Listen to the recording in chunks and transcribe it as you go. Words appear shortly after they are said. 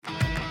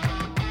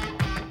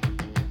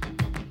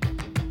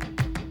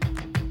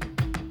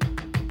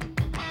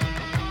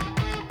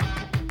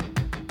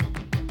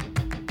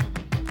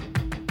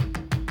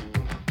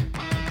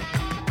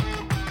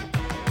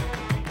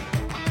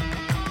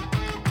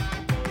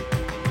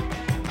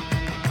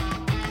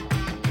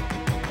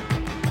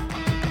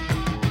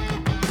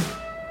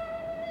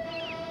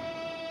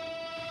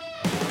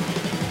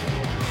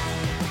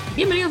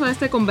Bienvenidos a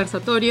este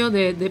conversatorio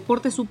de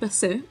Deportes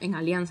UPC en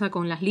alianza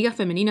con las ligas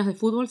femeninas de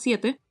Fútbol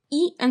 7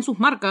 y en sus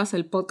marcas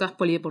el podcast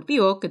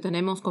polideportivo que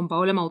tenemos con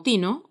Paola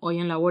Mautino, hoy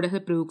en labores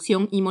de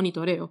producción y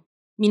monitoreo.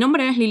 Mi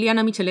nombre es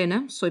Liliana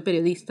Michelena, soy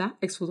periodista,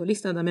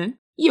 exfutbolista también,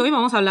 y hoy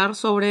vamos a hablar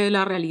sobre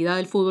la realidad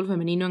del fútbol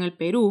femenino en el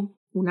Perú,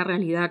 una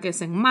realidad que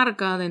se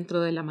enmarca dentro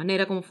de la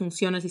manera como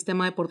funciona el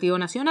sistema deportivo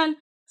nacional,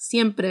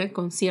 siempre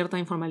con cierta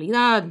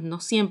informalidad,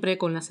 no siempre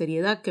con la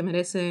seriedad que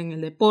merecen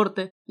el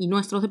deporte y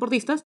nuestros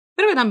deportistas,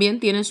 pero que también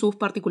tienen sus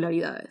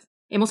particularidades.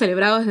 Hemos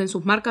celebrado desde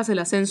sus marcas el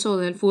ascenso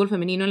del fútbol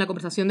femenino en la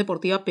conversación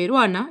deportiva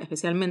peruana,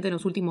 especialmente en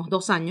los últimos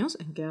 2 años,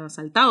 en que ha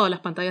saltado a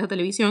las pantallas de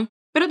televisión,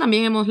 pero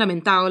también hemos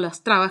lamentado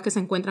las trabas que se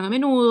encuentran a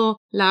menudo,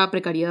 la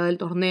precariedad del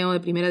torneo de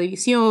primera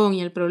división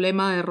y el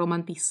problema de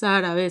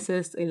romantizar a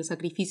veces el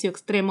sacrificio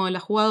extremo de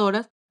las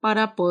jugadoras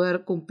para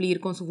poder cumplir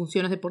con sus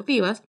funciones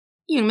deportivas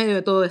y en medio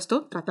de todo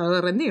esto tratar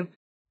de rendir.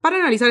 Para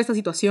analizar esta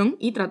situación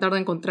y tratar de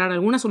encontrar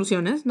algunas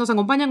soluciones, nos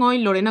acompañan hoy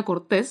Lorena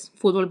Cortés,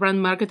 Football Brand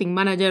Marketing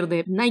Manager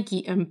de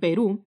Nike en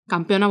Perú,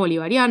 campeona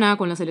bolivariana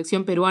con la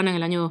selección peruana en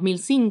el año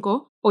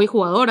 2005, hoy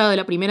jugadora de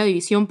la primera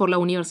división por la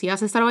Universidad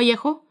César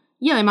Vallejo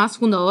y además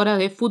fundadora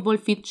de Football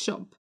Fit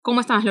Shop.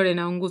 ¿Cómo estás,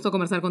 Lorena? Un gusto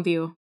conversar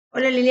contigo.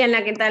 Hola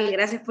Liliana, ¿qué tal?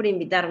 Gracias por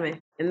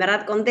invitarme. En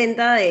verdad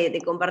contenta de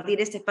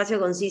compartir este espacio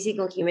con Cici y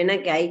con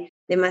Jimena, que hay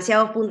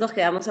demasiados puntos que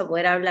vamos a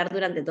poder hablar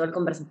durante todo el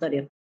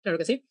conversatorio. Claro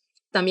que sí.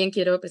 También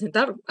quiero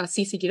presentar a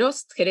Cici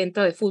Quiroz,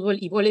 gerenta de fútbol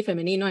y vóley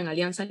femenino en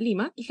Alianza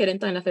Lima y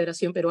gerenta en la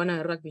Federación Peruana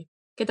de Rugby.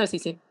 ¿Qué tal,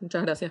 Cici?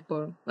 Muchas gracias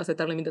por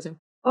aceptar la invitación.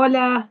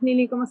 Hola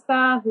Lili, ¿cómo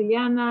estás?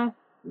 Liliana,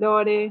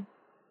 Lore,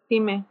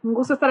 Jime. Un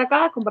gusto estar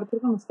acá a compartir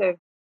con ustedes.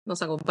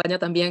 Nos acompaña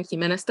también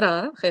Jimena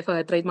Estrada, jefa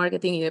de Trade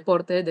Marketing y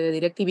Deporte de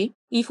DirecTV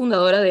y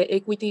fundadora de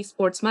Equity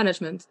Sports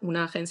Management,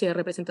 una agencia de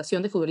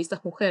representación de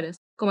futbolistas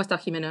mujeres. ¿Cómo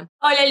estás, Jimena?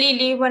 Hola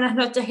Lili, buenas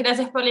noches,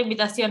 gracias por la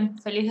invitación.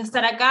 Feliz de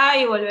estar acá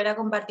y volver a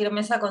compartir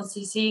mesa con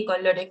Cici y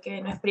con Lore,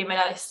 que no es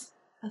primera vez.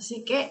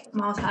 Así que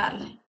vamos a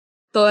darle.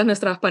 Todas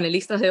nuestras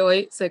panelistas de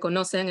hoy se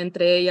conocen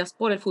entre ellas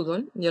por el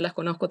fútbol, yo las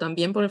conozco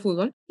también por el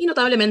fútbol, y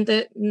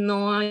notablemente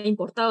no ha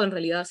importado en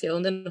realidad hacia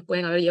dónde nos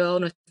pueden haber llevado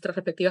nuestras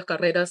respectivas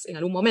carreras en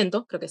algún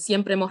momento. Creo que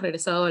siempre hemos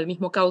regresado al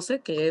mismo cauce,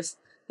 que es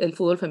el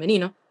fútbol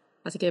femenino.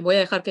 Así que voy a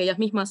dejar que ellas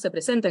mismas se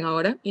presenten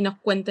ahora y nos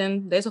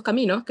cuenten de esos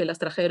caminos que las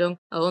trajeron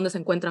a donde se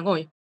encuentran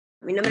hoy.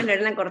 Mi nombre es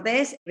Lorena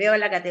Cortés, veo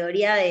la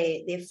categoría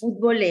de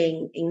fútbol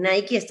en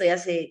Nike, estoy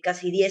hace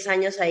casi 10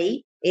 años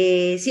ahí.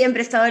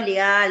 Siempre he estado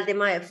ligada al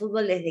tema de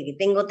fútbol desde que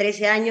tengo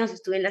 13 años,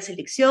 estuve en la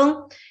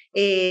selección,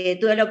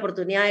 tuve la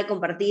oportunidad de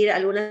compartir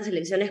algunas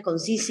selecciones con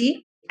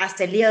Cici.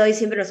 Hasta el día de hoy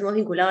siempre nos hemos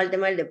vinculado al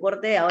tema del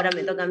deporte, ahora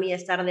me toca a mí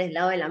estar desde el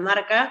lado de la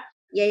marca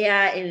y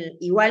ella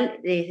igual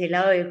desde el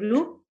lado del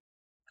club.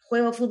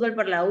 Juego fútbol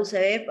por la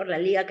UCB, por la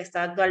liga que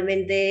está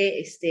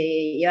actualmente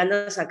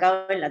llevándose a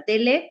cabo en la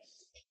tele.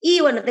 Y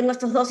bueno, tengo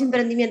estos 2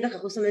 emprendimientos que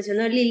justo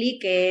mencionó Lili,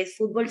 que es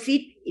Football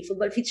Fit y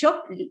Football Fit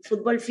Shop.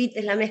 Football Fit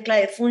es la mezcla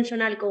de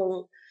funcional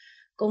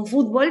con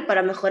fútbol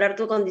para mejorar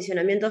tu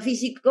condicionamiento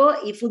físico,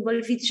 y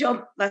Football Fit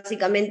Shop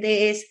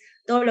básicamente es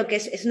todo lo que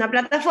es una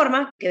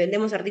plataforma que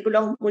vendemos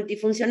artículos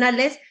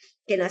multifuncionales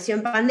que nació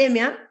en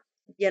pandemia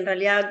y en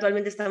realidad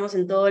actualmente estamos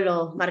en todos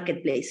los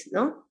marketplaces,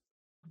 ¿no?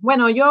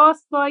 Bueno, yo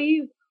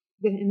estoy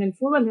en el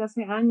fútbol desde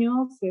hace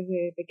años,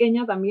 desde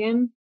pequeña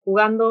también,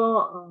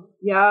 jugando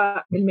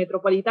ya el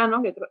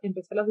Metropolitano, que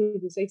empecé a los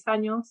 16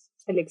 años,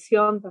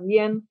 selección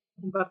también,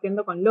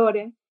 compartiendo con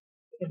Lore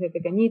desde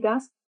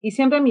pequeñitas, y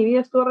siempre mi vida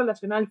estuvo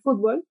relacionada al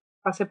fútbol.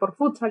 Pasé por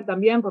futsal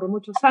también por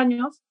muchos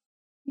años,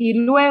 y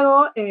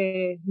luego,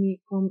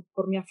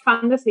 por mi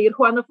afán de seguir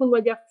jugando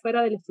fútbol ya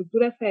fuera de la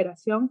estructura de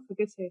federación, fue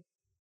que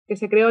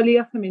se creó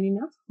ligas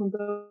femeninas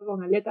junto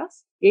con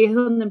atletas, y ahí es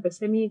donde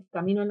empecé mi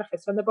camino en la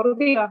gestión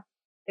deportiva,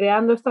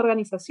 creando esta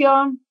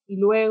organización y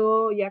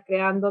luego ya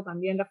creando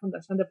también la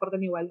Fundación Deporte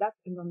en Igualdad,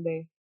 en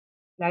donde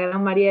la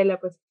gran Mariela,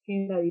 pues,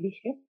 quien la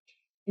dirige.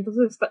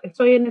 Entonces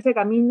estoy en ese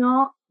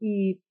camino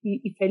y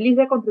feliz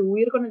de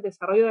contribuir con el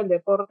desarrollo del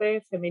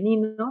deporte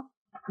femenino.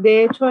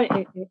 De hecho,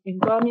 en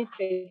toda mi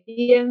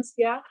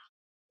experiencia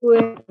pude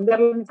entender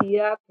la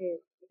necesidad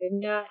que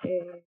tenía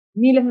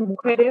miles de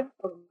mujeres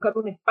por buscar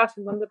un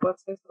espacio en donde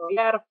poderse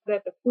desarrollar, fuera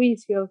de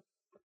prejuicios,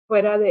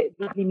 fuera de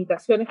las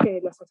limitaciones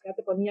que la sociedad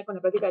te ponía con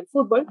la práctica del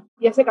fútbol.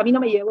 Y ese camino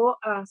me llevó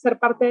a ser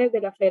parte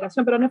de la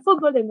Federación Peruana de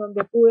Fútbol, en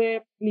donde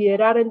pude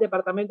liderar el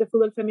departamento de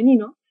fútbol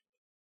femenino.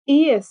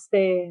 Y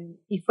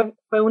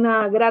fue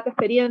una grata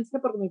experiencia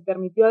porque me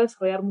permitió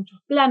desarrollar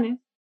muchos planes.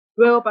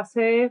 Luego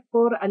pasé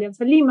por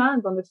Alianza Lima,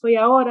 en donde estoy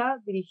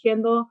ahora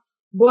dirigiendo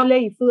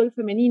vóley y fútbol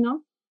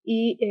femenino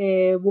y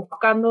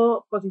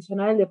buscando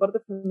posicionar el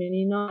deporte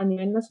femenino a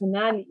nivel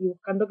nacional y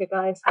buscando que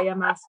cada vez haya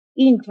más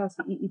hinchas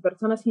y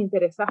personas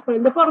interesadas por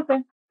el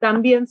deporte.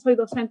 También soy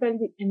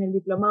docente en el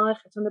Diplomado de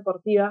Gestión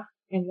Deportiva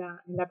en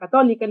la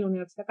Católica, en la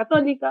Universidad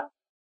Católica.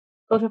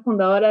 Soy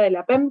fundadora de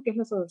la PEM, que es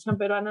la Asociación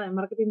Peruana de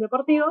Marketing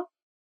Deportivo,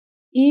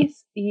 y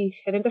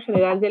gerente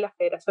general de la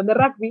Federación de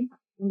Rugby,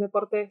 un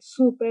deporte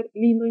súper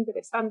lindo,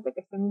 interesante,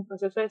 que está en un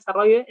proceso de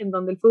desarrollo en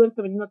donde el fútbol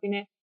femenino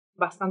tiene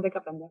bastante que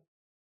aprender.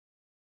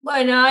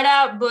 Bueno,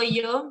 ahora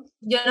voy yo.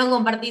 Yo no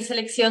compartí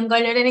selección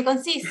con Lorena y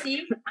con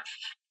Sisi,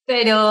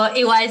 pero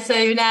igual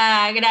soy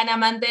una gran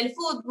amante del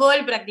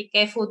fútbol.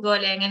 Practiqué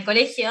fútbol en el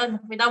colegio, no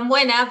fui tan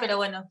buena, pero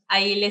bueno,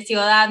 ahí le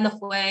sigo dando.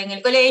 Jugué en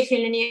el colegio,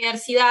 en la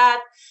universidad.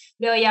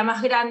 Luego ya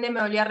más grande me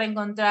volví a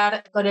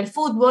reencontrar con el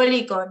fútbol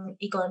y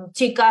con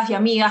chicas y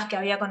amigas que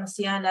había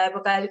conocido en la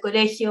época del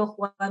colegio,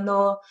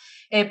 jugando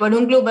por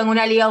un club en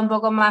una liga un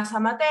poco más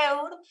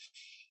amateur.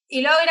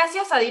 Y luego,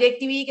 gracias a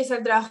DirecTV, que es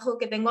el trabajo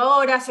que tengo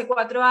ahora, hace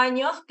 4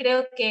 años,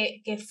 creo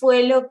que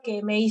fue lo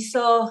que me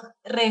hizo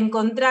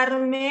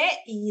reencontrarme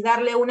y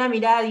darle una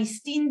mirada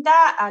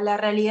distinta a la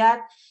realidad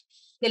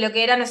de lo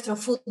que era nuestro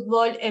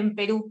fútbol en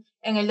Perú.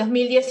 En el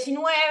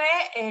 2019,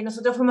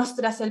 nosotros fuimos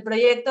tras el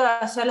proyecto de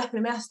hacer las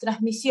primeras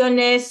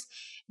transmisiones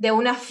de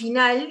una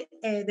final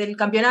del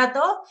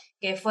campeonato,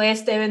 que fue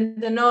este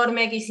evento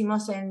enorme que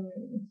hicimos en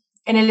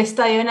el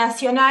Estadio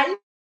Nacional.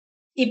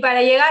 Y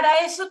para llegar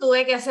a eso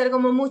tuve que hacer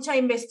como mucha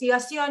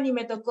investigación y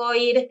me tocó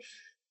ir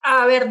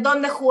a ver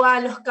dónde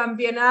jugaban los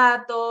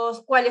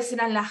campeonatos, cuáles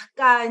eran las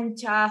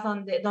canchas,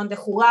 dónde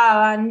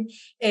jugaban.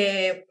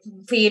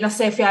 No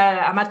sé, fui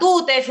a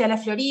Matute, fui a la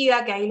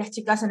Florida, que ahí las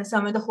chicas en ese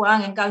momento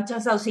jugaban en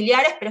canchas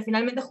auxiliares, pero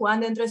finalmente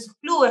jugaban dentro de sus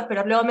clubes,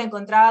 pero luego me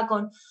encontraba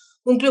con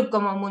un club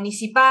como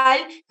Municipal,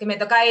 que me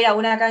tocaba ir a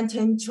una cancha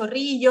en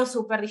Chorrillo,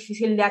 súper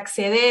difícil de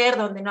acceder,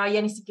 donde no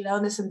había ni siquiera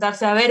donde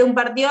sentarse a ver un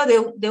partido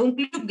de un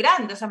club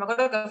grande. O sea, me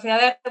acuerdo que fui a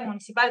ver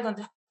Municipal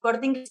contra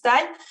Sporting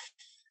Cristal,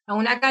 a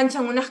una cancha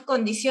en unas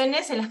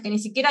condiciones en las que ni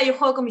siquiera yo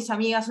juego con mis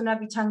amigas una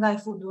pichanga de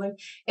fútbol.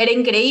 Era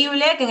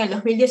increíble que en el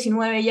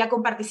 2019, ya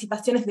con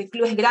participaciones de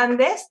clubes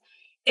grandes,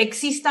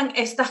 existan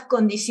estas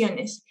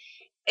condiciones.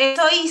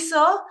 Eso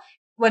hizo,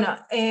 bueno,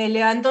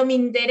 levantó mi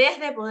interés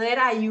de poder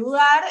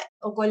ayudar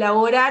o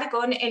colaborar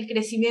con el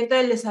crecimiento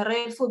del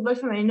desarrollo del fútbol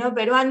femenino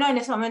peruano. En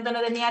ese momento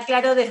no tenía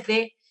claro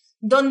desde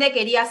dónde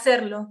quería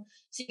hacerlo.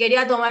 Si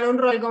quería tomar un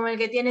rol como el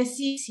que tiene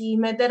Sisi,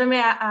 meterme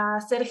a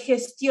hacer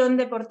gestión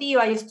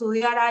deportiva y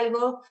estudiar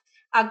algo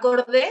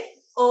acorde,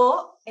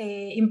 o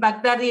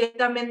impactar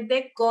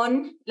directamente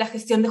con la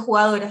gestión de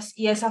jugadoras.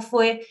 Y esa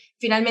fue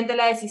finalmente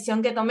la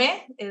decisión que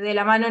tomé, de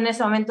la mano en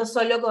ese momento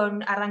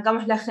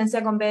arrancamos la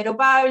agencia con Pedro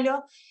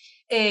Pablo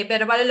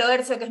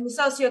Logercio, que es mi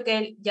socio, que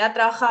él ya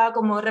trabajaba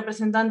como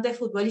representante de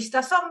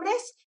futbolistas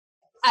hombres.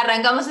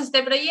 Arrancamos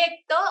este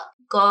proyecto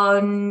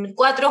con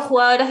 4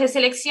 jugadoras de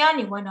selección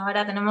y bueno,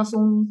 ahora tenemos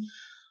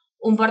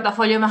un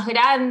portafolio más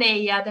grande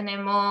y ya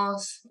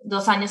tenemos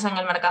 2 años en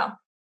el mercado.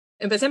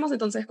 Empecemos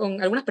entonces con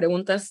algunas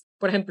preguntas.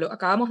 Por ejemplo,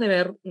 acabamos de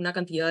ver una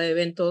cantidad de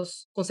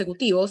eventos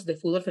consecutivos de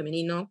fútbol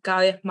femenino,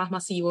 cada vez más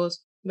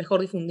masivos,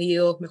 mejor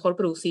difundidos, mejor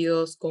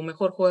producidos, con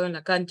mejor juego en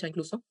la cancha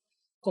incluso,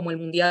 como el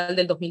Mundial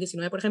del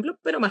 2019, por ejemplo,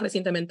 pero más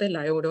recientemente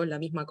la Euro, la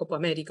misma Copa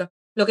América,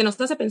 lo que nos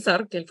hace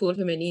pensar que el fútbol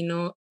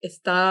femenino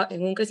está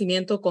en un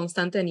crecimiento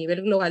constante a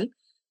nivel global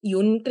y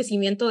un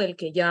crecimiento del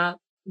que ya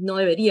no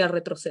debería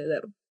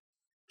retroceder.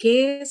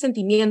 ¿Qué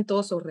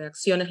sentimientos o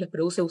reacciones les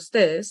produce a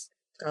ustedes,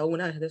 cada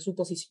una desde su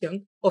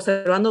posición,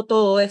 observando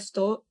todo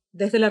esto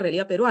desde la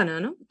realidad peruana,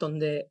 ¿no?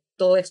 Donde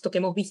todo esto que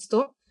hemos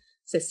visto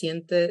se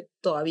siente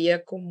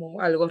todavía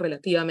como algo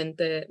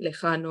relativamente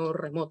lejano,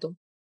 remoto?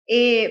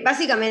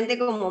 Básicamente,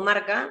 como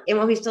marca,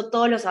 hemos visto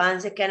todos los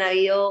avances que han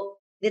habido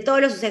de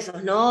todos los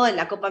sucesos, ¿no? En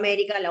la Copa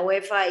América, la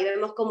UEFA, y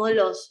vemos cómo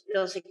los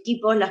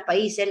equipos, los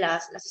países,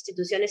 las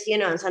instituciones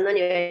siguen avanzando a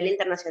nivel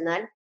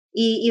internacional.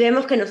 Y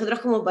vemos que nosotros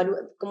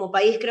como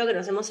país creo que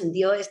nos hemos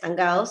sentido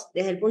estancados.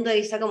 Desde el punto de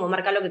vista como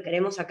marca, lo que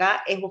queremos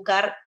acá es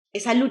buscar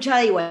esa lucha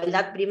de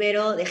igualdad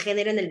primero de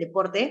género en el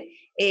deporte,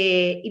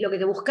 y lo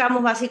que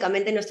buscamos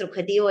básicamente, nuestro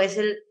objetivo es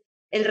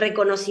el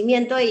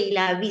reconocimiento y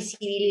la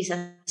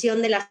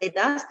visibilización de las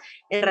atletas.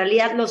 En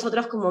realidad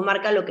nosotros como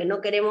marca lo que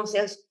no queremos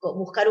es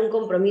buscar un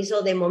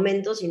compromiso de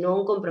momento, sino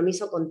un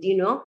compromiso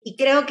continuo. Y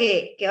creo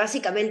que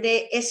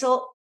básicamente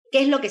eso, ¿qué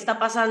es lo que está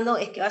pasando?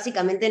 Es que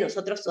básicamente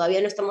nosotros todavía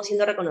no estamos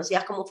siendo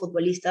reconocidas como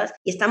futbolistas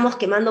y estamos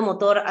quemando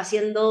motor,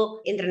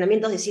 haciendo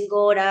entrenamientos de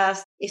 5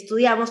 horas,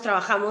 estudiamos,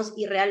 trabajamos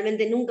y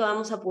realmente nunca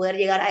vamos a poder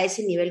llegar a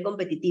ese nivel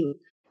competitivo.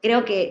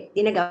 Creo que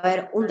tiene que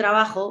haber un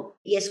trabajo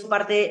y eso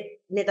parte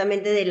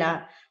netamente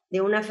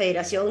de una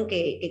federación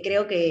que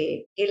creo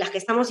que las que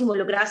estamos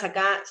involucradas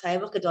acá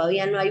sabemos que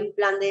todavía no hay un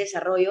plan de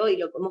desarrollo y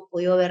lo que hemos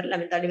podido ver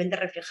lamentablemente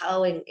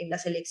reflejado en la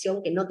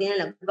selección, que no tienen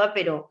la culpa,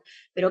 pero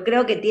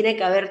creo que tiene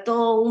que haber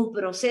todo un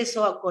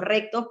proceso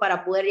correcto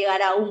para poder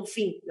llegar a un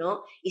fin,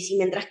 ¿no? Y si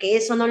mientras que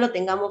eso no lo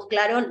tengamos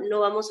claro,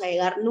 no vamos a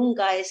llegar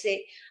nunca a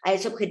ese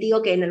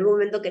objetivo que en algún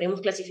momento queremos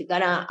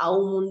clasificar a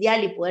un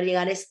mundial y poder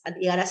llegar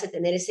a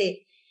tener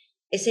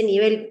ese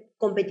nivel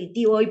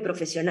competitivo y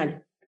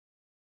profesional.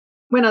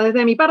 Bueno,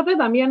 desde mi parte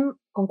también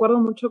concuerdo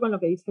mucho con lo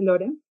que dice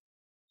Lore.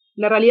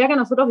 La realidad que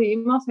nosotros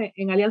vivimos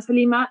en Alianza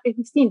Lima es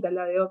distinta a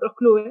la de otros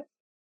clubes.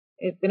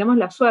 Tenemos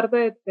la suerte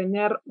de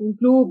tener un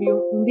club y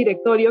un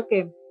directorio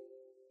que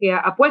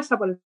apuesta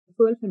por el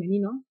fútbol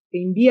femenino, que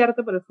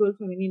invierte por el fútbol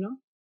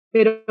femenino,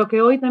 pero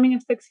que hoy también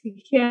está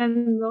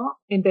exigiendo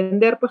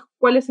entender pues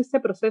cuál es este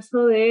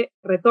proceso de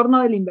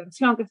retorno de la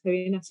inversión que se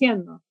viene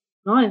haciendo,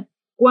 ¿no?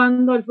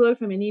 cuándo el fútbol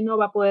femenino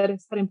va a poder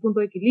estar en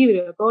punto de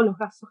equilibrio. Todos los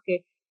gastos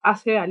que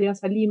hace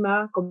Alianza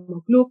Lima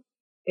como club,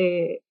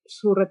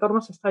 su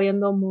retorno se está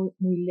viendo muy,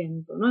 muy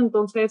lento, ¿no?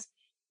 Entonces,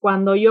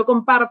 cuando yo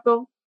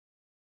comparto,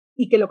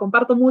 y que lo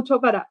comparto mucho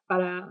para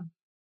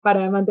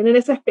mantener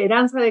esa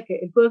esperanza de que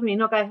el fútbol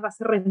femenino cada vez va a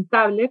ser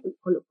rentable,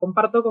 lo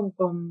comparto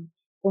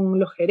con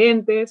los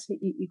gerentes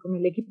y con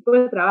el equipo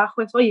de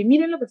trabajo, es, oye,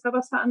 miren lo que está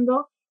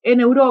pasando en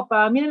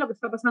Europa, miren lo que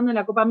está pasando en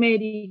la Copa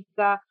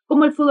América,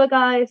 cómo el fútbol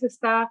cada vez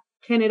está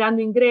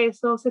generando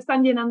ingresos, se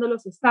están llenando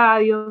los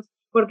estadios,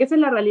 porque esa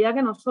es la realidad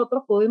que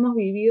nosotros podemos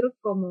vivir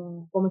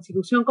como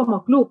institución,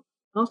 como club,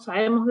 ¿no?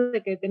 Sabemos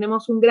de que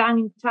tenemos un gran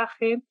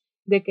hinchaje,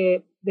 de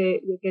que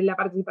la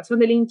participación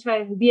del hincha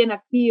es bien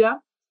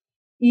activa,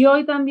 y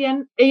hoy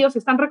también ellos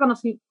están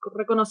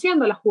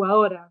reconociendo a las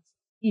jugadoras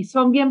y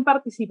son bien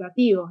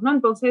participativos, ¿no?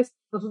 Entonces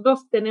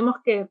nosotros tenemos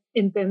que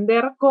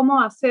entender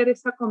cómo hacer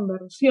esa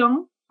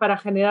conversión para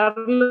generar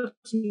los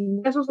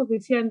ingresos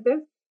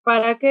suficientes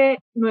para que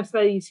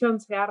nuestra división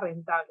sea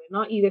rentable,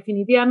 ¿no? Y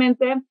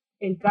definitivamente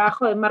el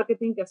trabajo de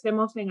marketing que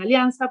hacemos en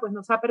Alianza pues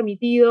nos ha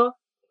permitido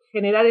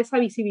generar esa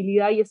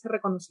visibilidad y ese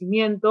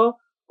reconocimiento.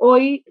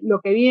 Hoy lo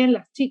que viven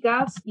las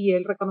chicas y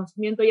el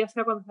reconocimiento, ya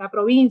sea cuando se da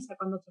provincia,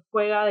 cuando se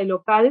juega de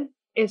local,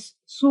 es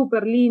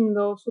súper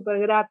lindo, súper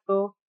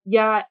grato.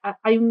 Ya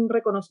hay un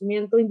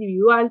reconocimiento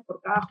individual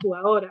por cada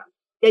jugadora.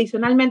 Y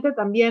adicionalmente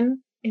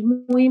también es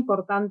muy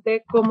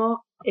importante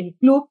cómo el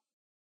club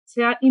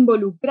se ha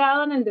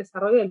involucrado en el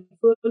desarrollo del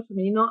fútbol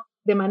femenino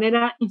de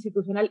manera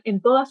institucional en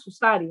todas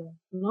sus áreas,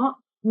 ¿no?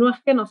 No es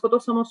que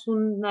nosotros somos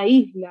una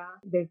isla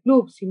del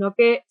club, sino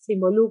que se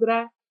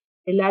involucra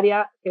el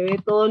área que ve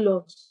todos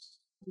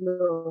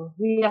los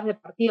días de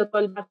partido,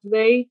 todo el match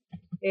day,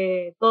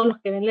 todos los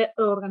que ven la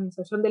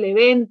organización del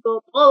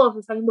evento, todos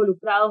están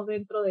involucrados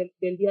dentro del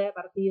día de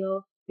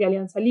partido de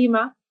Alianza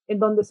Lima, en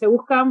donde se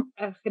buscan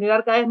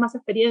generar cada vez más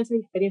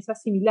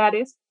experiencias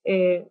similares,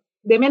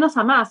 de menos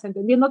a más,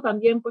 entendiendo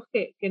también pues,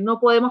 que no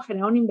podemos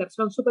generar una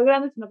inversión súper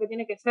grande, sino que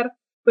tiene que ser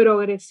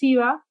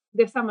progresiva.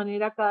 De esa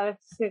manera cada vez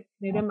se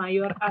genere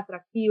mayor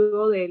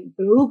atractivo del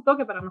producto,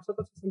 que para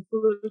nosotros es el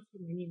fútbol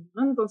femenino,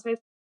 ¿no?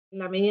 Entonces, en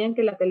la medida en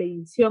que la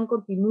televisión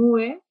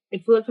continúe,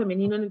 el fútbol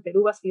femenino en el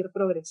Perú va a seguir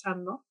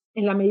progresando.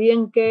 En la medida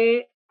en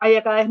que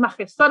haya cada vez más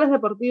gestores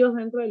deportivos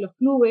dentro de los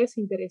clubes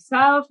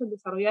interesados en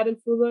desarrollar el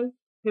fútbol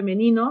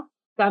femenino,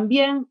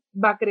 también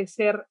va a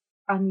crecer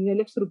a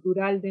nivel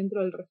estructural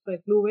dentro del resto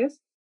de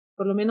clubes.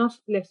 Por lo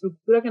menos la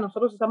estructura que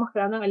nosotros estamos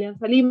creando en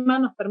Alianza Lima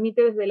nos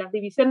permite desde las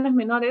divisiones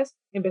menores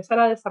empezar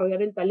a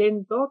desarrollar el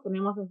talento.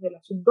 Tenemos desde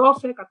la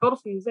sub-12,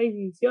 14, 16,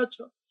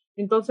 18.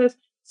 Entonces,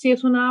 sí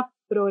es una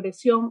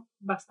progresión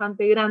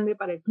bastante grande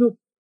para el club.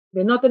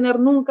 De no tener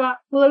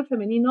nunca fútbol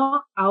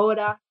femenino,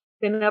 ahora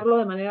tenerlo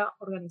de manera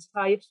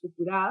organizada y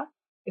estructurada.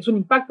 Es un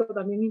impacto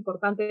también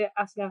importante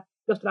hacia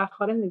los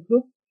trabajadores del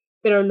club.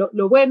 Pero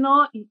lo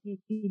bueno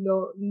y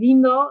lo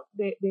lindo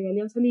de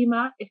Alianza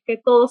Lima es que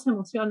todos se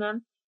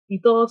emocionan y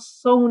todos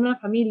son una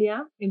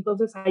familia,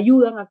 entonces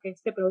ayudan a que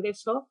este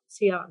progreso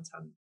siga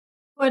avanzando.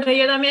 Bueno,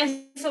 yo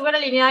también súper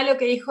alineada a lo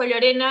que dijo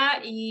Lorena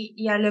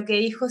y a lo que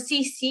dijo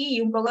Sisi,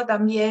 y un poco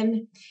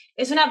también,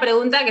 es una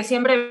pregunta que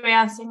siempre me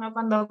hacen, ¿no?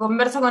 Cuando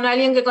converso con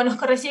alguien que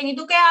conozco recién, ¿y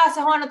tú qué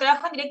haces? Bueno,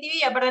 trabajo en DirecTV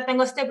y aparte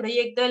tengo este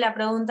proyecto, y la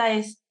pregunta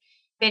es,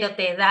 ¿pero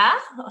te da?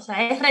 O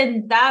sea, ¿es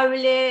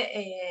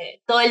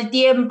rentable todo el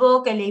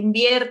tiempo que le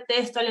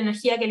inviertes, toda la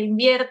energía que le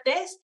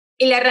inviertes?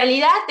 Y la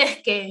realidad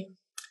es que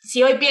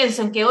si hoy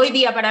pienso en que hoy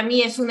día para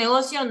mí es un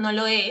negocio, no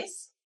lo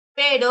es,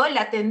 pero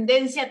la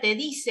tendencia te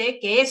dice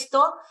que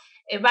esto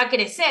va a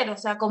crecer, o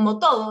sea, como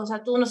todo, o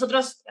sea,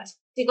 nosotros,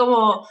 así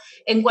como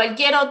en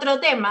cualquier otro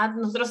tema,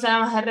 nosotros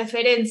tenemos de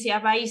referencia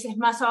a países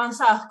más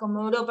avanzados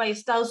como Europa y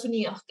Estados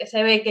Unidos, que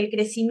se ve que el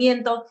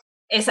crecimiento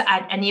es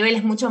a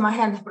niveles mucho más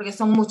grandes porque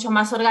son mucho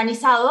más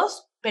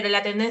organizados, pero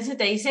la tendencia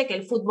te dice que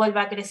el fútbol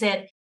va a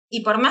crecer.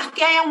 Y por más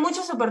que haya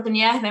muchas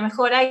oportunidades de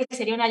mejora, y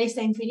sería una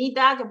lista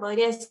infinita que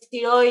podría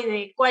decir hoy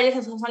de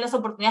cuáles son las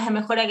oportunidades de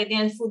mejora que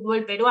tiene el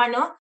fútbol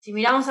peruano, si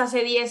miramos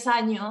hace 10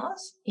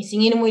 años, y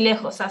sin ir muy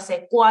lejos,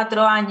 hace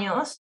 4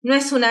 años, no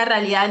es una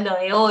realidad lo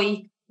de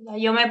hoy.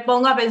 Yo me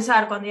pongo a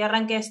pensar, cuando yo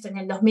arranqué esto en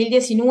el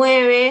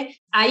 2019,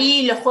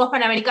 ahí los Juegos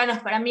Panamericanos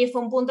para mí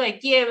fue un punto de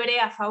quiebre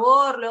a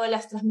favor, luego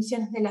las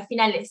transmisiones de las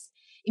finales.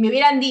 Y me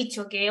hubieran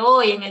dicho que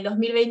hoy, en el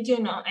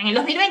 2021, en el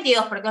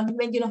 2022, porque el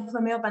 2021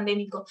 fue medio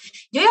pandémico,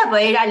 yo iba a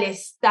poder ir al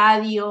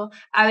estadio,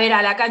 a ver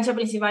a la cancha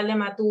principal de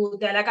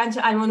Matute, a la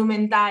cancha, al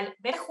Monumental,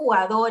 ver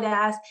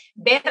jugadoras,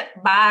 ver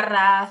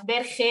barras,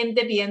 ver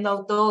gente pidiendo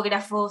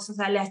autógrafos. O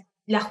sea,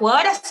 las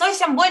jugadoras hoy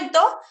se han vuelto,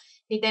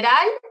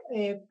 literal,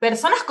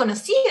 personas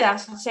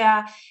conocidas. O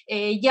sea,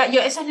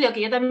 eso es lo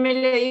que yo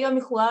también le digo a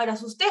mis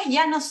jugadoras. Ustedes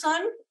ya no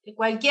son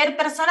cualquier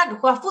persona que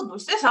juega fútbol.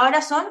 Ustedes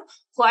ahora son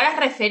jugadoras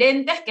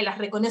referentes que las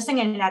reconocen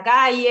en la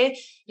calle.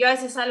 Yo a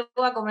veces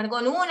salgo a comer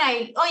con una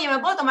y, oye, ¿me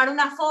puedo tomar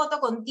una foto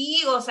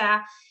contigo? O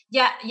sea,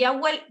 ya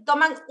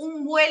toman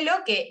un vuelo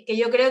que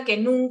yo creo que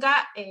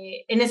nunca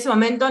en ese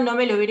momento no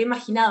me lo hubiera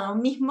imaginado.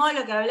 Mismo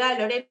lo que hablaba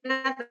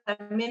Lorena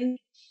también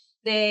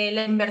de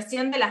la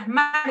inversión de las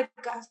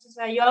marcas. O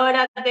sea, yo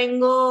ahora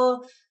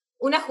tengo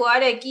una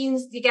jugadora de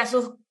 15, que a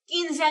sus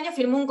 15 años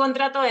firmó un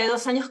contrato de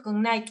 2 años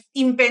con Nike,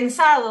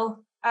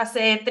 impensado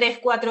hace 3,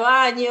 4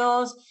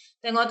 años.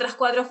 Tengo otras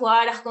 4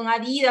 jugadoras con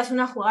Adidas,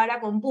 una jugadora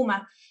con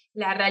Puma.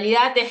 La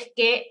realidad es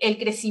que el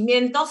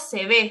crecimiento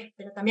se ve,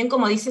 pero también,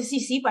 como dice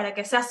Sisi, para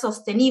que sea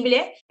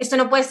sostenible, esto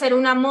no puede ser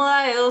una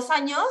moda de 2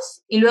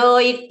 años y luego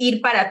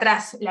ir para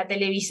atrás. La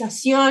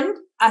televisación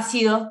ha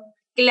sido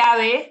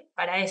clave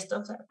para esto,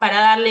 o sea, para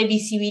darle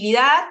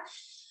visibilidad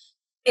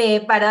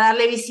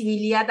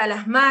a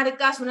las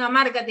marcas. Una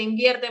marca te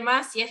invierte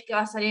más si es que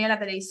va a salir a la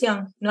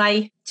televisión, no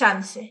hay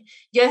chance.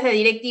 Yo desde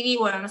DirecTV,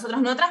 bueno,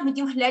 nosotros no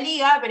transmitimos la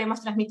liga, pero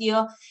hemos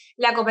transmitido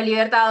la Copa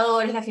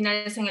Libertadores, las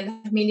finales en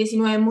el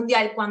 2019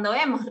 Mundial. Cuando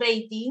vemos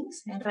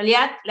ratings, en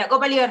realidad la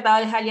Copa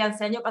Libertadores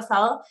Alianza el año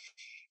pasado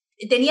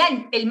tenía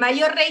el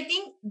mayor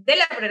rating de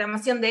la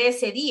programación de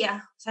ese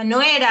día, o sea,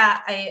 no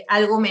era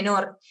algo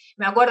menor.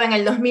 Me acuerdo en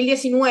el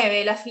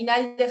 2019, la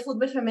final de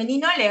fútbol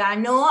femenino le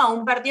ganó a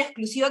un partido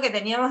exclusivo que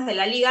teníamos de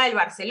la Liga del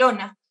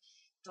Barcelona.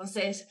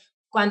 Entonces,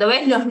 cuando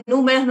ves los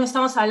números, no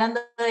estamos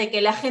hablando de que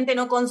la gente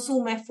no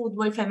consume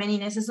fútbol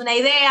femenino, esa es una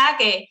idea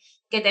que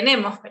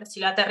tenemos, pero si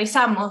lo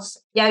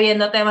aterrizamos ya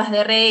viendo temas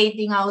de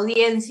rating,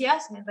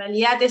 audiencias, en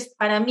realidad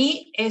para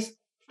mí es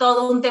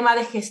todo un tema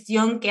de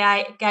gestión que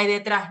hay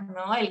detrás,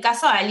 ¿no? El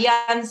caso de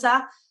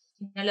Alianza,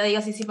 no lo digo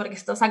así porque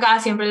estoy acá,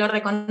 siempre lo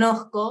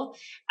reconozco,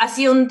 ha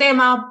sido un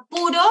tema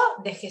puro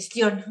de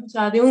gestión, o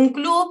sea, de un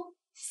club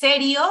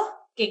serio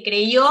que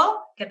creyó,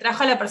 que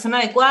trajo a la persona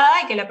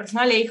adecuada y que la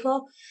persona le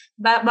dijo,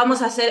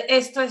 vamos a hacer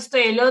esto, esto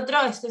y el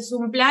otro, este es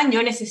un plan,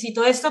 yo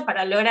necesito esto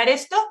para lograr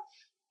esto,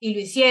 y lo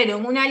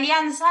hicieron. Una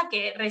alianza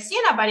que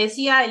recién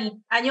aparecía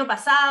el año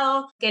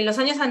pasado, que en los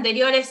años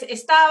anteriores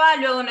estaba,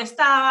 luego no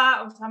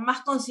estaba, o sea,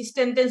 más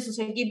consistente en sus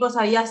equipos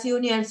había sido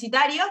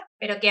Universitario,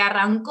 pero que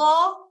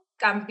arrancó,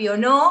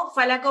 campeonó,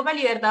 fue a la Copa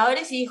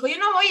Libertadores y dijo, yo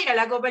no voy a ir a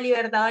la Copa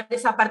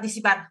Libertadores a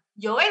participar,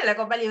 yo voy a la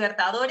Copa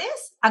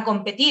Libertadores a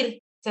competir.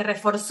 Se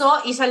reforzó,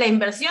 hizo la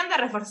inversión de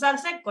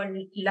reforzarse con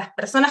las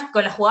personas,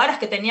 con las jugadoras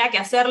que tenía que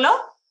hacerlo,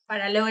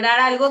 para lograr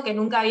algo que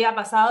nunca había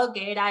pasado,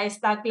 que era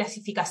esta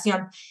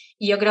clasificación.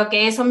 Y yo creo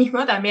que eso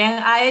mismo también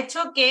ha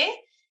hecho que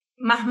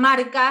más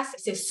marcas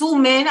se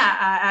sumen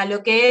a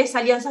lo que es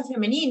Alianza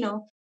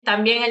Femenino.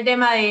 También el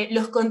tema de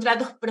los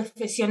contratos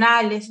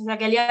profesionales, o sea,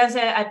 que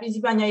Alianza al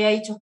principio de año había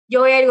dicho,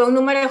 yo voy a ir con un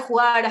número de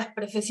jugadoras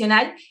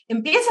profesional,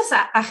 empiezas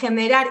a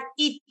generar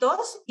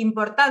hitos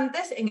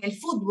importantes en el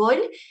fútbol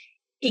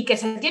y que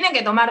se tienen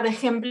que tomar de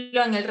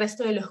ejemplo en el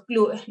resto de los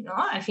clubes, ¿no?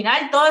 Al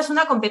final todo es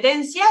una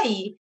competencia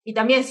y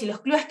también si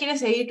los clubes quieren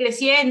seguir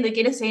creciendo y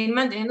quieren seguir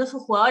manteniendo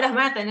sus jugadoras,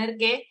 van a tener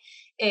que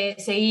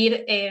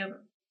seguir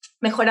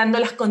mejorando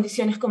las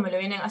condiciones como lo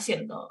vienen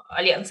haciendo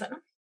Alianza, ¿no?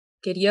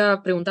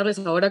 Quería preguntarles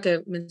ahora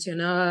que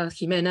mencionaba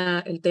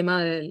Jimena el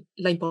tema de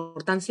la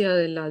importancia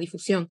de la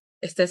difusión.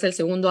 Este es el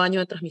segundo año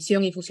de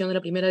transmisión y difusión de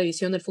la primera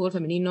división del fútbol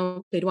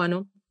femenino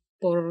peruano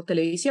por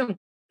televisión.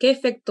 ¿Qué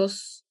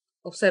efectos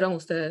observan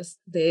ustedes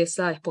de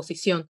esa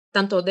exposición,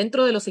 tanto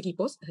dentro de los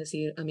equipos, es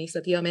decir,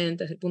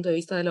 administrativamente, desde el punto de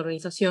vista de la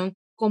organización,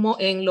 como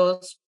en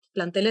los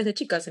planteles de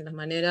chicas, en la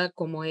manera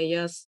como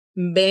ellas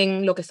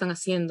ven lo que están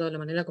haciendo, la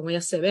manera como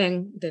ellas se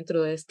ven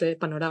dentro de este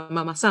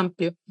panorama más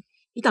amplio,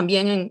 y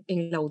también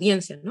en la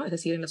audiencia, ¿no? Es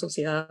decir, en la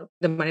sociedad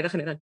de manera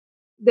general?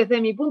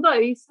 Desde mi punto de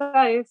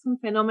vista es un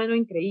fenómeno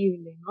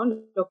increíble, ¿no?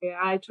 Lo que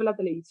ha hecho la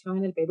televisión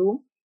en el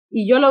Perú.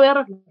 Y yo lo veo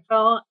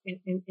reflejado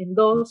en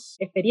 2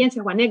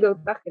 experiencias o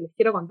anécdotas que les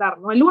quiero contar,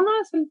 ¿no?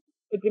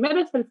 El primero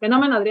es el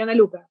fenómeno Adriana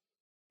Luca,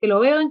 que lo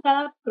veo en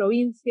cada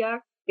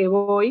provincia que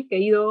he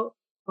ido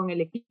con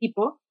el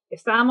equipo.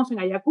 Estábamos en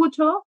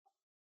Ayacucho,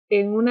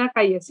 en una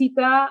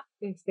callecita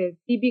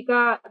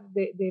típica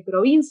de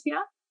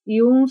provincia,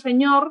 y un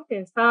señor que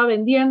estaba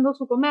vendiendo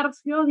su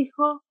comercio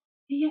dijo,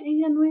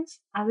 ella no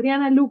es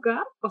Adriana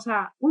Luca, o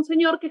sea, un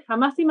señor que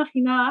jamás te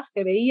imaginabas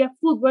que veía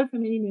fútbol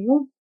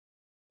femenino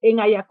en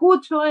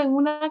Ayacucho, en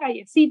una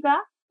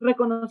callecita,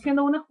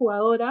 reconociendo a una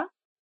jugadora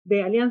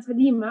de Alianza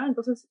Lima.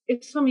 Entonces,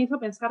 eso me hizo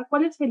pensar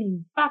cuál es el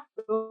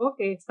impacto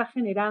que está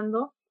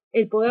generando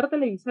el poder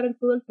televisar el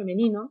fútbol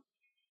femenino.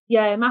 Y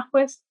además,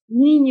 pues,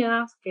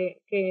 niñas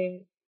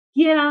que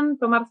quieran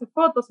tomarse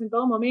fotos en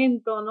todo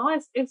momento, ¿no?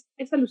 Es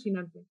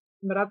alucinante,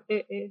 en verdad,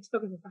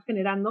 esto que se está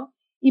generando.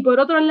 Y por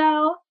otro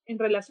lado, en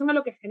relación a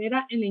lo que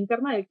genera en la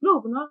interna del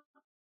club, ¿no?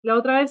 La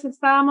otra vez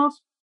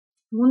estábamos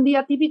un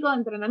día típico de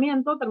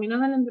entrenamiento,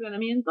 terminando el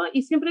entrenamiento,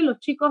 y siempre los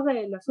chicos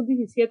de la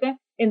sub-17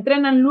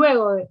 entrenan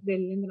luego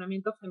del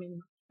entrenamiento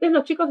femenino. Entonces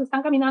los chicos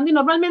están caminando y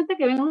normalmente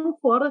que ven a un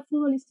jugador de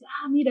fútbol y dicen,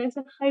 mira,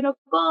 ese es Jairo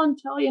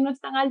Concha, oye, no es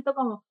tan alto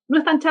no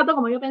es tan chato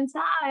como yo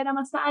pensaba, era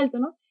más alto,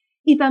 ¿no?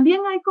 Y también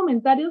hay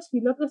comentarios,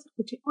 y la otra vez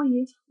escuché,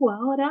 oye, esa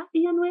jugadora,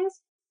 ella no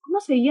es, ¿cómo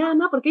se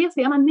llama? Porque ella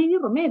se llama Neidy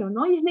Romero,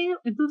 ¿no? Y es Neidy.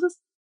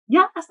 Entonces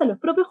ya hasta los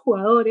propios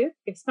jugadores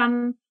que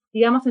están,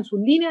 digamos, en su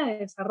línea de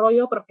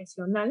desarrollo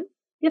profesional,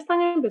 ya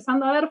están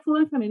empezando a ver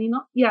fútbol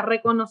femenino y a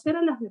reconocer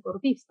a las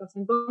deportistas.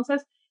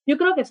 Entonces, yo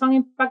creo que son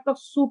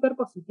impactos súper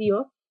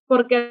positivos,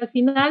 porque al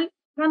final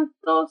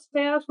tanto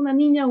seas una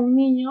niña o un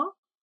niño,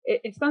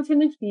 están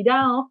siendo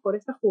inspirados por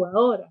estas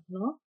jugadoras,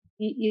 ¿no?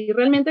 Y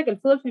realmente que el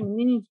fútbol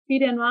femenino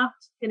inspire a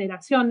nuevas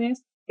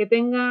generaciones, que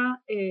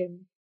tenga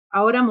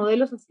ahora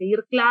modelos a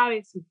seguir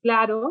claves y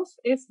claros,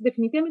 es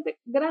definitivamente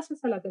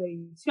gracias a la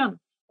televisión.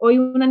 Hoy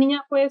una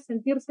niña puede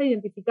sentirse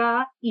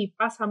identificada y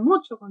pasa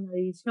mucho con la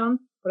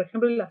división, por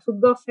ejemplo, en la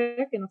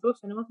sub-12 que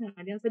nosotros tenemos en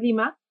Alianza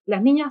Lima,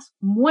 las niñas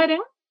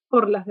mueren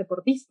por las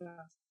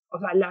deportistas. O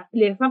sea,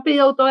 les han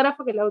pedido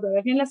autógrafo, que la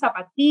autografía en la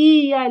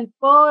zapatilla, el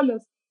polo,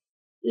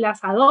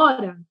 las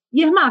adoran.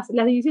 Y es más,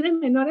 las divisiones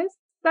menores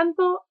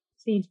tanto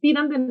se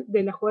inspiran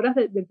de las jugadoras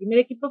del primer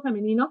equipo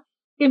femenino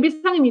que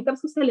empiezan a imitar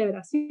sus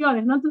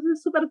celebraciones, ¿no? Entonces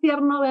es súper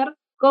tierno ver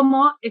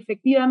cómo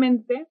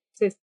efectivamente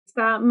se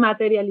está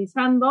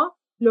materializando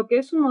lo que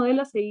es un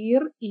modelo a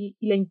seguir y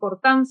la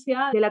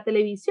importancia de la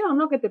televisión,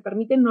 ¿no? Que te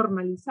permite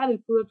normalizar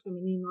el fútbol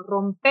femenino,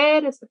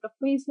 romper ese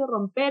prejuicio,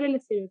 romper el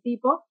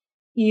estereotipo,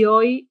 y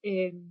hoy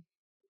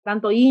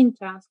tanto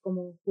hinchas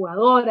como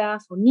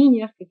jugadoras o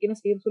niñas que quieren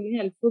seguir su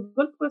línea del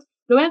fútbol, pues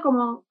lo ven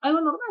como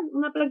algo normal,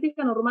 una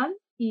práctica normal,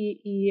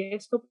 y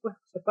esto pues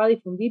se pueda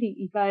difundir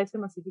y cada vez se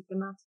masifique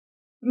más.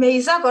 Me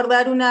hizo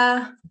acordar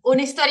una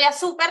historia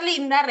súper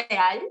linda,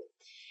 real,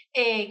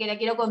 que la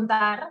quiero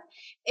contar.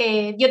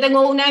 Yo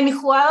tengo una de mis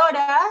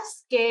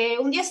jugadoras que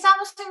un día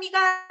estábamos en mi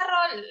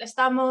carro,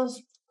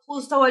 estábamos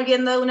justo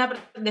volviendo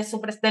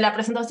de la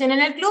presentación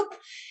en el club,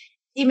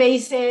 y me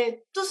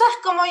dice, ¿tú sabes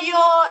cómo yo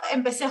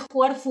empecé a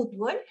jugar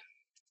fútbol?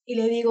 Y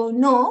le digo,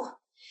 no.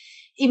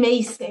 Y me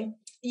dice,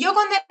 yo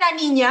cuando era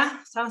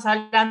niña, estamos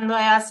hablando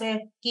de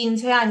hace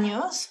 15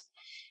 años,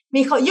 me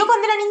dijo, yo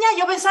cuando era niña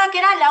yo pensaba que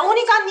era la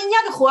única niña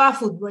que jugaba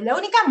fútbol, la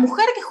única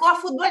mujer que jugaba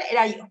fútbol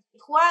era yo.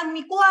 Jugaba en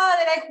mi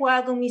cuadra y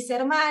jugaba con mis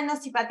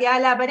hermanos y pateaba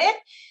la pared.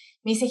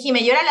 Me dice,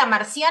 Jime, yo era la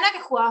marciana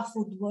que jugaba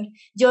fútbol.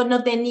 Yo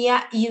no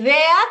tenía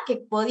idea que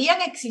podían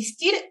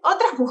existir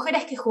otras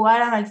mujeres que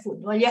jugaran al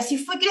fútbol. Y así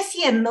fue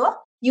creciendo.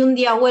 Y un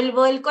día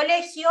vuelvo del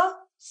colegio,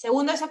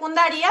 segundo de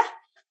secundaria,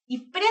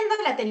 y prendo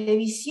la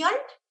televisión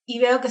y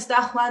veo que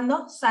estaba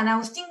jugando San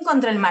Agustín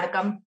contra el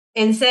Markham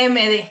en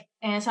CMD.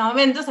 En ese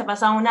momento se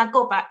pasaba una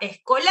copa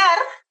escolar.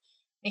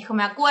 Me dijo,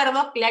 me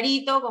acuerdo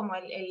clarito como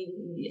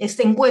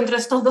este encuentro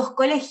de estos dos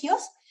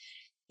colegios.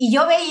 Y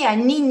yo veía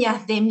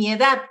niñas de mi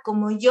edad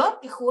como yo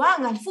que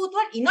jugaban al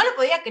fútbol y no lo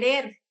podía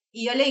creer.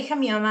 Y yo le dije a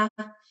mi mamá,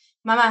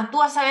 mamá, tú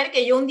vas a ver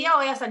que yo un día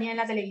voy a salir en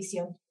la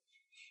televisión.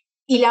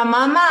 Y la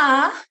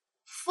mamá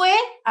fue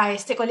a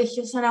este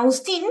colegio San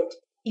Agustín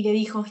y le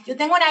dijo, yo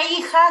tengo una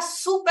hija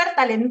súper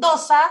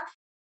talentosa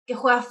que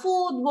juega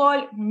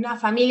fútbol, una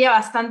familia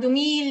bastante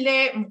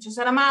humilde, muchos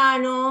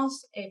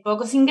hermanos,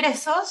 pocos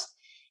ingresos.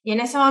 Y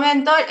en ese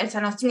momento, el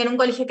San Agustín era un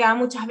colegio que daba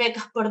muchas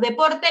becas por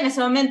deporte. En ese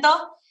momento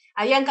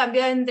habían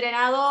cambiado de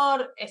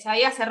entrenador, se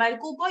había cerrado el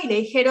cupo y le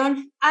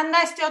dijeron, anda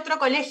a este otro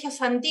colegio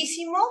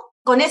Santísimo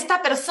con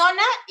esta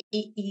persona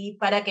y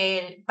para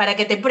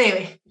que te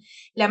pruebe.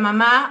 La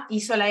mamá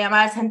hizo la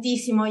llamada al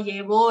Santísimo,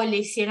 llevó, le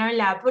hicieron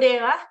la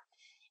prueba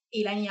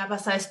y la niña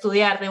pasó a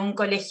estudiar de un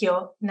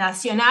colegio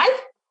nacional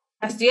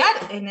a estudiar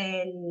en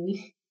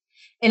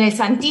el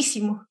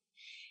Santísimo.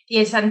 Y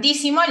el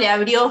Santísimo le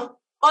abrió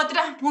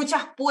otras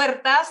muchas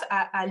puertas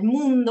al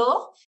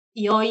mundo,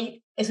 y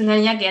hoy es una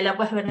niña que ya la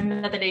puedes ver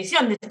en la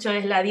televisión, de hecho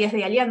es la 10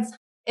 de Alianza.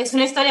 Es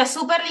una historia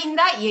súper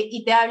linda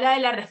y te habla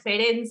de la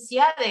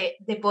referencia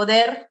de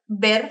poder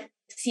ver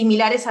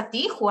similares a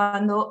ti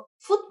jugando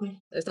fútbol.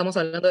 Estamos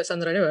hablando de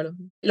Sandra Arevalo.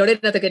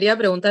 Lorena, te quería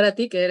preguntar a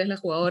ti, que eres la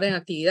jugadora en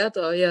actividad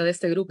todavía de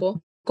este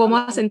grupo, ¿cómo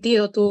has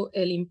sentido tú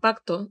el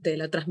impacto de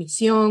la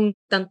transmisión,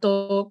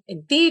 tanto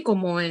en ti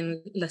como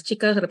en las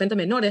chicas de repente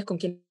menores con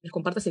quienes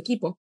compartes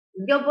equipo?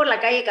 Yo por la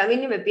calle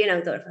camino y me piden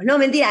autógrafos. No,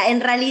 mentira, en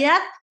realidad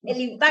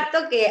el impacto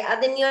que ha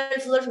tenido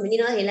el fútbol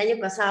femenino desde el año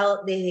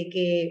pasado, desde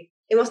que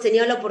hemos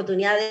tenido la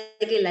oportunidad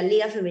de que la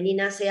liga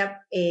femenina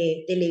sea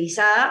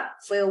televisada,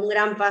 fue un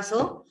gran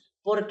paso,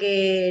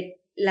 porque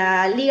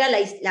la liga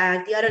la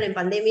activaron en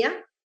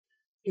pandemia,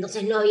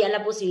 entonces no había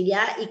la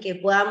posibilidad y que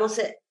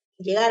podamos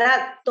llegar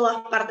a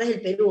todas partes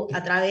del Perú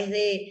a través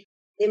de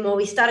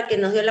Movistar, que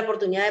nos dio la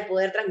oportunidad de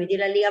poder transmitir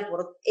la liga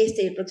por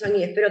y el próximo año,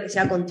 y espero que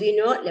sea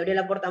continuo. Le abrió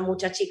la puerta a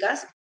muchas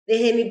chicas.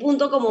 Desde mi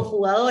punto como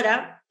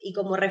jugadora y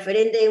como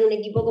referente de un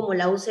equipo como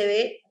la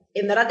UCB,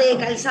 en verdad te he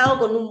calzado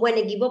con un buen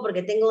equipo,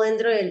 porque tengo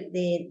dentro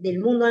del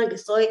mundo en el que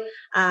estoy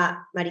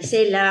a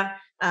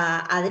Marisela,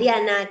 a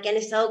Adriana, que han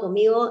estado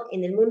conmigo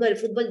en el mundo del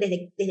fútbol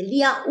desde el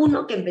día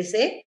 1 que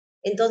empecé.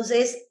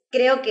 Entonces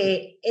creo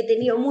que he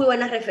tenido muy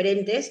buenas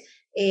referentes.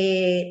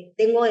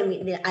 Tengo a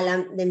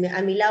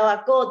mi lado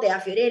a Cote, a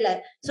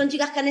Fiorella, son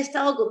chicas que han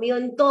estado conmigo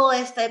en toda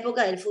esta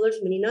época del fútbol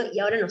femenino, y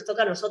ahora nos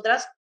toca a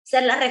nosotras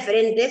ser las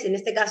referentes, en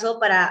este caso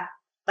para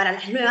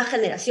las nuevas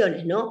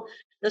generaciones, ¿no?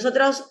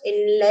 Nosotros,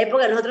 en la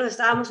época que nosotros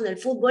estábamos en el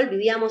fútbol,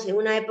 vivíamos en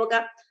una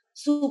época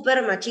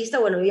súper machista,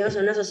 bueno, vivíamos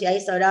en una sociedad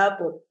instaurada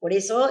por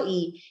eso,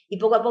 y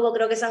poco a poco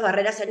creo que esas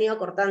barreras se han ido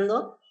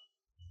cortando,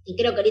 y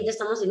creo que ahorita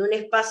estamos en un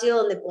espacio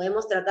donde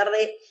podemos tratar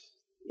de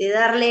de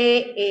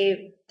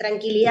darle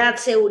tranquilidad,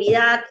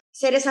 seguridad,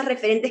 ser esas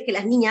referentes que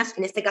las niñas,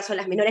 en este caso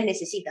las menores,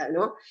 necesitan,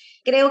 ¿no?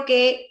 Creo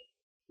que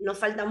nos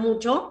falta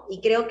mucho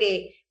y creo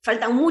que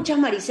faltan muchas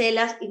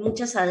Maricelas y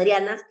muchas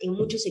Adrianas en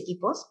muchos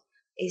equipos.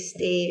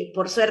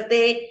 Por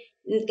suerte,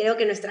 creo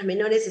que nuestras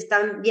menores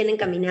están bien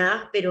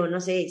encaminadas, pero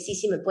no sé,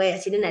 sí me puede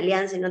decir en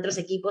Alianza, en otros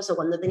equipos o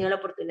cuando he tenido la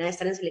oportunidad de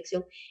estar en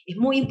selección, es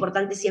muy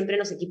importante siempre en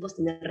los equipos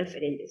tener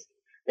referentes.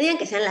 No digan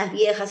que sean las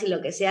viejas y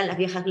lo que sean, las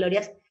viejas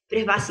glorias,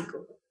 pero es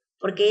básico,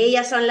 porque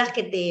ellas son las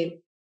que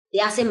te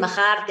hacen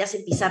bajar, te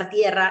hacen pisar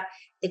tierra,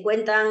 te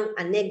cuentan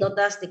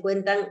anécdotas, te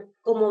cuentan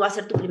cómo va a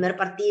ser tu primer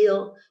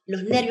partido,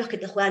 los nervios que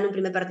te juegan un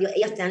primer partido,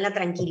 ellas te dan la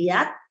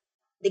tranquilidad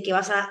de que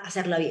vas a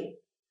hacerla bien.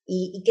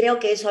 Y creo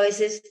que eso a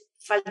veces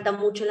falta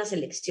mucho en la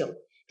selección.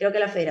 Creo que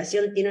la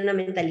federación tiene una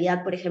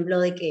mentalidad, por ejemplo,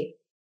 de que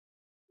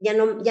ya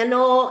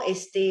no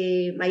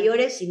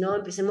mayores, sino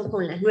empecemos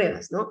con las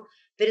nuevas, ¿no?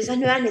 Pero esas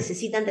nuevas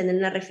necesitan tener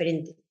una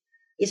referente.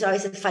 Y eso a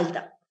veces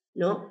falta,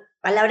 ¿no?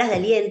 Palabras de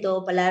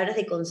aliento, palabras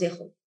de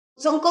consejo.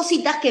 Son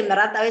cositas que en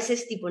verdad a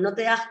veces tipo no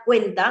te das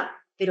cuenta,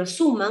 pero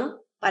suman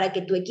para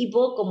que tu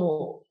equipo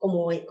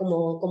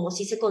como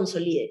sí se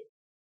consolide.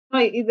 No,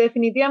 y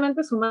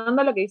definitivamente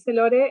sumando a lo que dice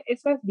Lore,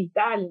 eso es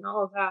vital,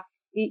 ¿no? O sea,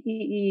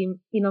 y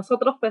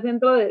nosotros pues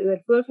dentro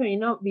del fútbol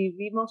femenino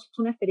vivimos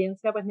una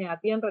experiencia pues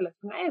negativa en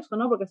relación a eso,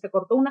 ¿no? Porque se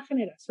cortó una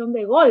generación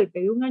de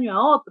golpe de un año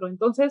a otro,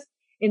 entonces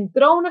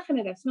entró una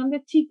generación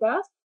de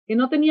chicas que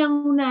no tenían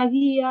una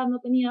guía, no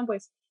tenían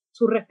pues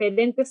su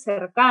referente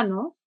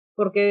cercano,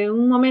 porque de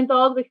un momento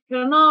a otro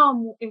dijeron,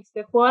 no,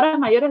 jugadoras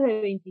mayores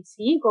de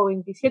 25 o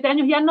 27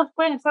 años ya no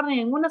pueden estar en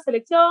ninguna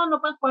selección,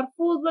 no pueden jugar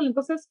fútbol,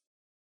 entonces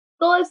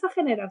toda esa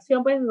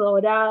generación pues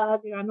dorada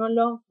que ganó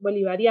los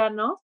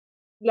bolivarianos,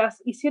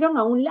 las hicieron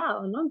a un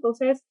lado, ¿no?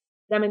 Entonces,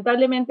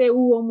 lamentablemente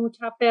hubo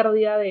mucha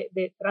pérdida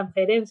de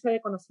transferencia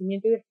de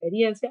conocimiento y de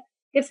experiencia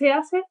que se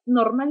hace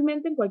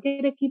normalmente en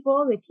cualquier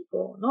equipo,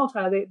 ¿no? O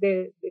sea,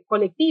 de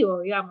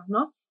colectivo, digamos,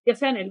 ¿no? Ya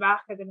sea en el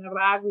básquet, en el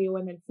rugby o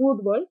en el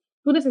fútbol,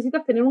 tú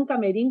necesitas tener un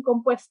camerín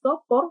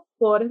compuesto por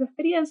jugadores de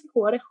experiencia,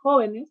 jugadores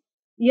jóvenes,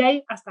 y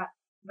hay hasta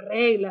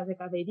reglas de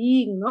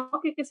camerín, ¿no?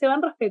 Que se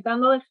van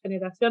respetando de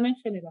generación en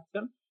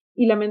generación,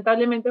 y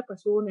lamentablemente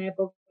pues hubo una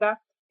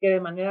época que de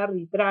manera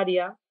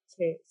arbitraria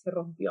se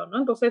rompió, ¿no?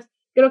 Entonces,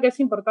 creo que es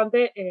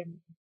importante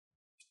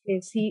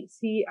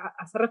sí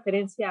hacer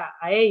referencia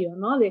a ello,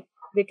 ¿no? De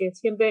que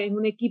siempre en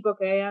un equipo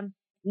que hayan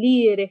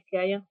líderes, que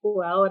hayan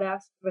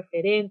jugadoras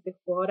referentes,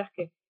 jugadoras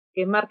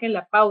que marquen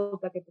la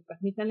pauta, que te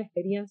transmitan la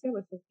experiencia,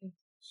 pues es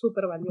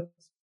súper valioso.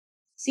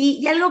 Sí,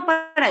 y algo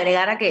para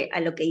agregar a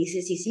lo que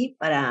dice Sisi,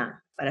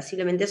 para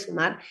simplemente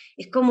sumar,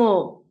 es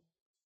como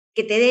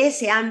que te dé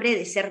ese hambre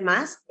de ser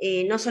más,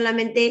 no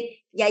solamente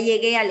ya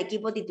llegué al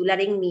equipo titular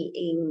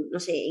no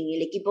sé, en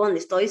el equipo donde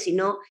estoy,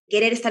 sino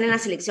querer estar en la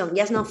selección,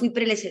 ya no fui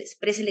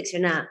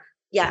preseleccionada,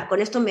 ya,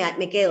 con esto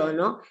me quedo,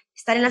 ¿no?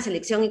 Estar en la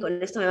selección y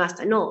con esto me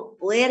basta, no,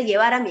 poder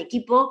llevar a mi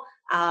equipo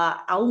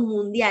a un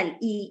mundial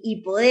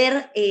y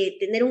poder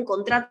tener un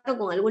contrato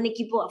con algún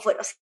equipo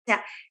afuera, o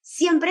sea,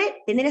 siempre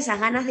tener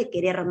esas ganas de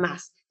querer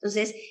más.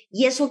 Entonces,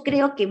 y eso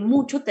creo que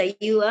mucho te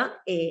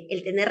ayuda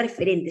el tener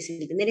referentes,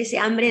 el tener ese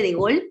hambre de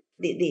gol,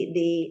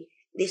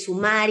 de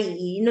sumar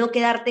y no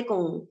quedarte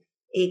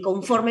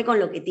conforme con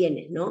lo que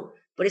tienes, ¿no?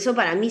 Por eso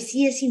para mí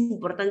sí es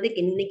importante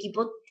que en un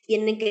equipo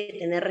tienen que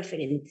tener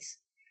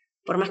referentes.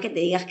 Por más que te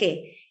digas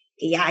que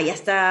ya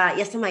está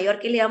mayor,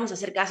 que le vamos a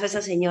hacer caso a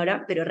esa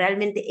señora, pero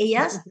realmente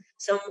ellas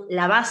son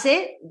la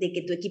base de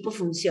que tu equipo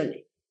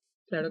funcione.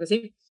 Claro que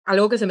sí.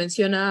 Algo que se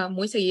menciona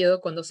muy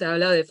seguido cuando se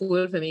habla de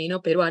fútbol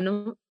femenino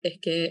peruano es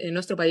que en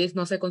nuestro país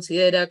no se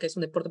considera que es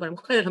un deporte para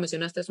mujeres. Lo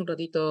mencionaste hace un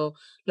ratito,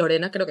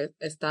 Lorena, creo que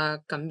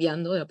está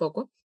cambiando de a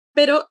poco.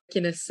 Pero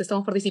quienes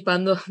estamos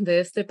participando de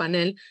este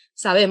panel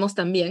sabemos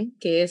también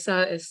que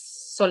esa es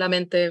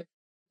solamente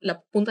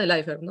la punta del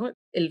iceberg, ¿no?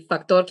 El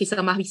factor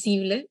quizá más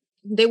visible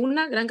de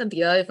una gran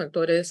cantidad de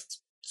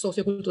factores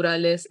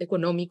socioculturales,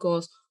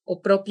 económicos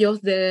o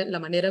propios de la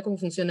manera como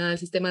funciona el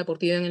sistema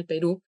deportivo en el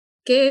Perú,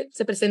 que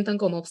se presentan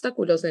como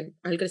obstáculos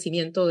al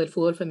crecimiento del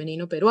fútbol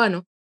femenino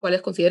peruano.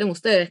 ¿Cuáles consideran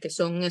ustedes que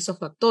son esos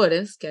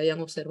factores que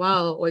hayan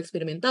observado o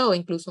experimentado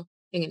incluso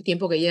en el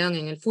tiempo que llevan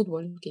en el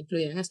fútbol que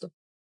influyen en esto?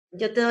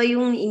 Yo te doy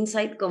un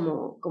insight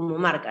como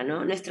marca,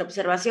 ¿no? Nuestra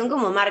observación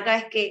como marca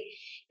es que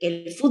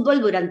el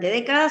fútbol durante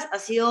décadas ha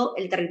sido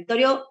el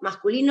territorio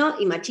masculino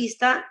y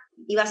machista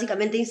y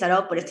básicamente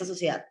instalado por esta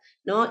sociedad,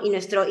 ¿no? Y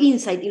nuestro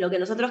insight y lo que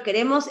nosotros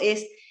queremos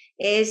es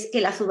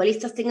que las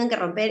futbolistas tengan que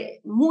romper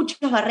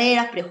muchas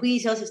barreras,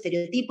 prejuicios,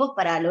 estereotipos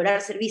para lograr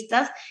ser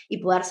vistas y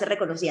poder ser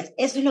reconocidas.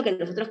 Eso es lo que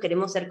nosotros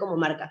queremos ser como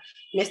marca.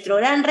 Nuestro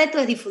gran reto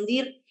es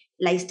difundir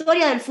la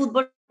historia del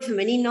fútbol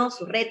femenino,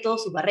 sus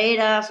retos, sus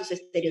barreras, sus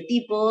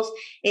estereotipos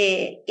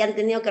que han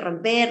tenido que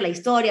romper, la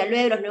historia,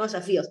 luego los nuevos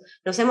desafíos.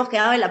 Nos hemos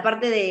quedado en la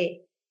parte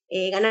de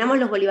ganamos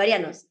los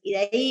bolivarianos y de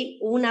ahí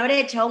hubo una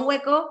brecha, un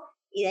hueco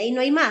y de ahí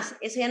no hay más.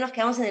 Eso ya nos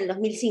quedamos en el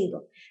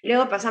 2005.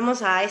 Luego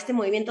pasamos a este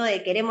movimiento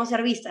de queremos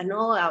ser vistas,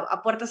 ¿no?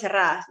 A puertas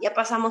cerradas. Ya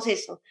pasamos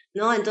eso,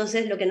 ¿no?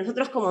 Entonces lo que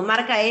nosotros como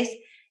marca es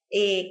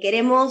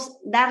queremos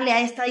darle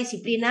a esta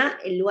disciplina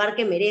el lugar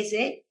que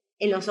merece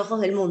en los ojos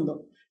del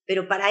mundo.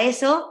 Pero para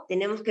eso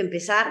tenemos que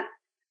empezar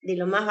de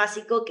lo más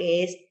básico,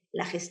 que es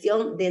la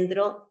gestión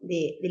dentro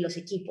de los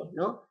equipos,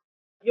 ¿no?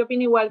 Yo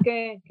opino igual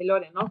que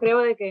Lore, ¿no? Creo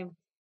de que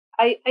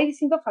hay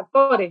distintos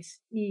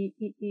factores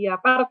y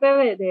aparte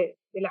de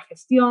la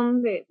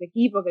gestión de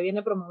equipo que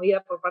viene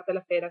promovida por parte de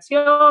la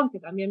federación, que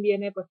también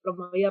viene pues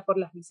promovida por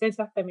las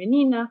licencias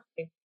femeninas,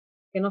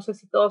 que no sé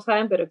si todos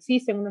saben, pero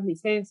existen unas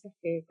licencias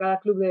que cada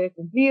club debe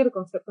cumplir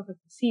con ciertos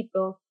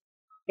requisitos,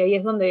 que ahí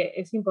es donde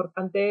es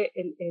importante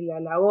la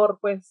labor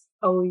pues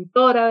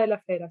auditora de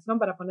la federación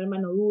para poner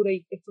mano dura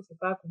y que esto se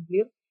pueda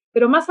cumplir.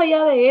 Pero más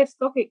allá de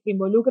esto, que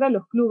involucra a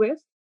los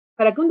clubes,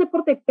 para que un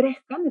deporte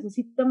crezca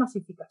necesita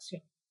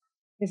masificación.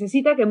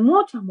 Necesita que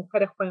muchas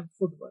mujeres jueguen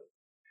fútbol.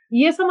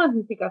 Y esa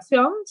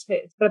masificación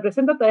se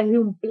representa a través de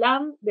un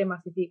plan de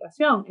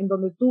masificación, en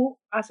donde tú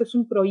haces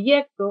un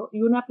proyecto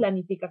y una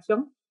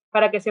planificación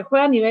para que se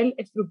juegue a nivel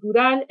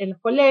estructural en los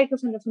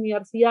colegios, en las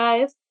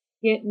universidades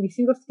y en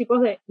distintos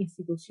tipos de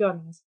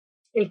instituciones.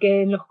 El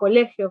que en los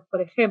colegios,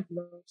 por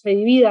ejemplo, se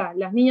divida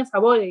las niñas a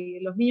vóley y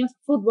los niños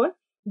a fútbol,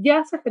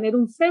 ya se genera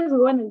un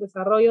sesgo en el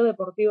desarrollo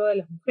deportivo de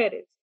las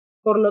mujeres.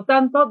 Por lo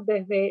tanto,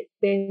 desde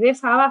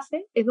esa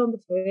base es donde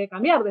se debe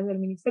cambiar, desde el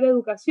Ministerio de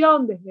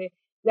Educación, desde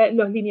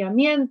los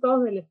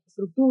lineamientos de la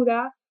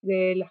estructura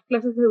de las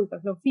clases de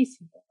educación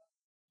física.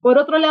 Por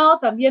otro lado,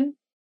 también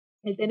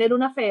el tener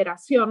una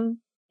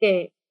federación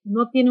que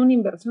no tiene una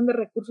inversión de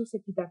recursos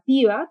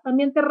equitativa,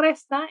 también te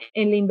resta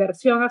en la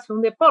inversión hacia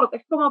un deporte.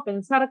 Es como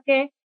pensar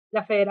que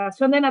la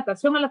Federación de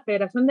Natación o la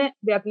Federación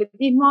de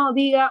Atletismo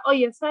diga,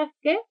 oye, ¿sabes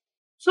qué?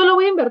 Solo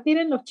voy a invertir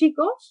en los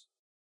chicos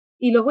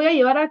y los voy a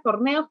llevar a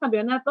torneos,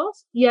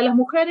 campeonatos, y a las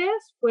mujeres,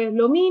 pues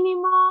lo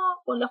mínimo,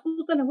 con la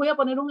justa les voy a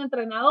poner un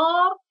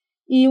entrenador,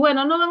 y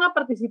bueno, no van a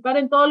participar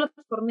en todos los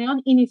torneos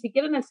y ni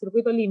siquiera en el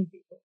circuito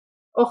olímpico.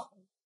 Ojo,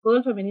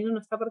 fútbol femenino no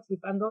está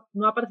participando,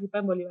 no ha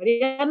participado en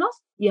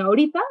bolivarianos, y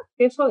ahorita,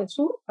 Queso de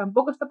Sur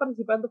tampoco está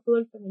participando en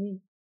fútbol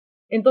femenino.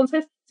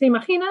 Entonces, ¿se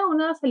imagina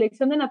una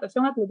selección de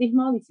natación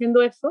atletismo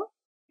diciendo eso?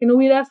 Que no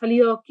hubiera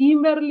salido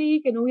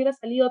Kimberly, que no hubiera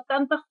salido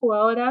tantas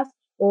jugadoras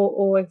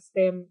o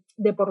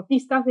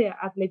deportistas de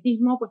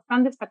atletismo pues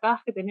tan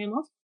destacadas que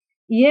tenemos,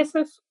 y eso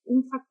es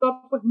un factor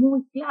pues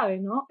muy clave,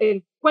 ¿no?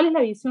 ¿Cuál es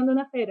la visión de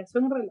una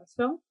federación en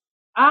relación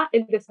a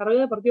el desarrollo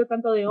deportivo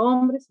tanto de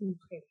hombres y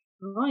mujeres,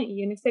 ¿no?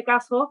 Y en este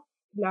caso,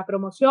 la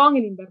promoción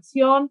y la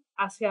inversión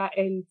hacia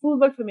el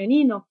fútbol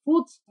femenino,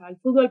 futsal,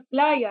 fútbol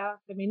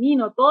playa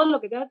femenino, todo lo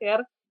que tenga que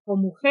ver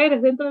con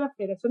mujeres dentro de la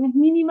federación es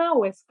mínima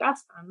o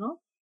escasa,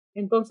 ¿no?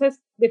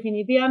 Entonces,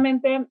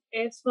 definitivamente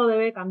eso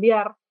debe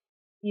cambiar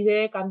y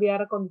debe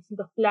cambiar con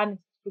distintos planes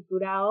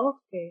estructurados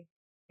que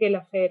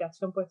la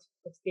federación pues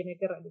tiene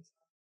que realizar.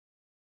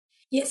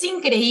 Y es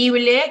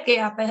increíble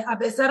que a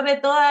pesar de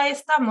toda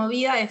esta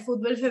movida de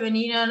fútbol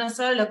femenino, no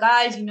solo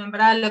local, sino en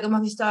verdad lo que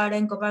hemos visto ahora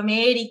en Copa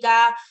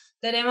América,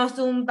 tenemos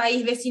un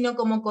país vecino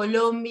como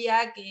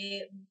Colombia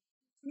que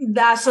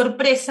da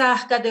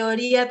sorpresas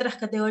categoría tras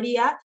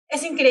categoría.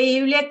 Es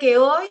increíble que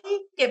hoy,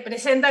 que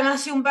presentan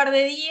hace un par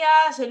de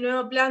días el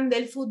nuevo plan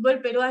del fútbol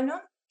peruano,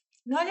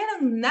 no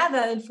hablaron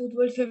nada del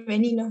fútbol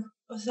femenino.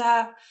 O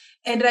sea,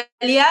 en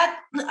realidad,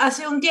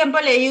 hace un tiempo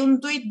leí un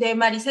tuit de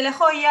Marisela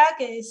Joya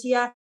que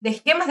decía,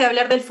 dejemos de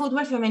hablar del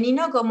fútbol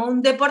femenino como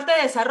un deporte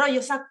de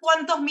desarrollo. O sea,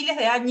 ¿cuántos miles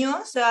de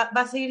años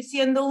va a seguir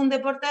siendo un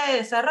deporte de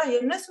desarrollo?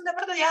 No es un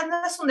deporte, ya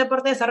no es un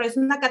deporte de desarrollo, es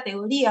una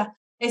categoría.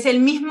 Es el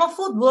mismo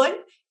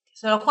fútbol, que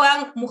solo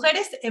juegan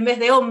mujeres en vez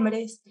de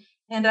hombres.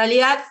 En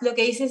realidad, lo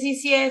que dice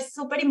Sisi es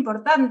súper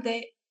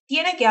importante.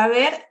 Tiene que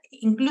haber,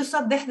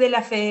 incluso desde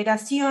la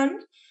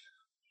federación,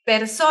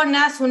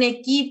 personas, un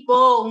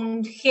equipo,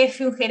 un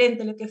jefe, un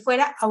gerente, lo que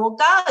fuera,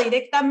 abocado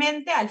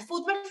directamente al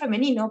fútbol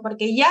femenino,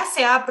 porque ya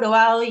se ha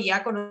probado y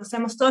ya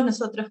conocemos todos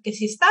nosotros que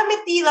si está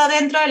metido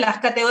dentro de las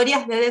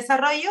categorías de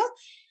desarrollo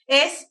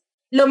es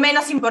lo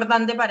menos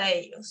importante para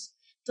ellos.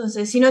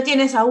 Entonces, si no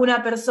tienes a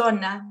una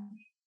persona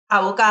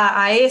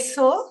abocada a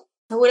eso,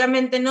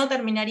 seguramente no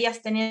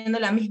terminarías teniendo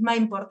la misma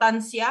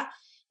importancia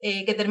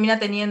que termina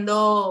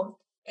teniendo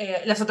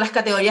las otras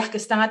categorías que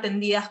están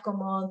atendidas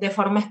como de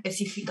forma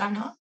específica,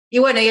 ¿no? Y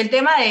bueno, y el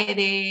tema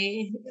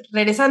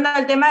regresando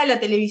al tema de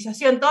la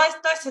televisación, todo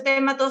ese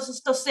tema, todos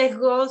estos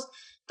sesgos,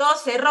 todo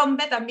se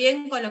rompe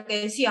también con lo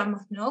que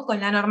decíamos, ¿no?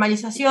 Con la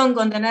normalización,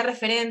 con tener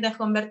referentes,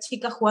 con ver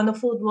chicas jugando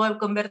fútbol,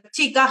 con ver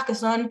chicas que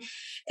son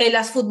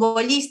las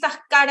futbolistas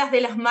caras de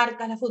las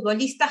marcas, las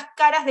futbolistas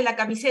caras de la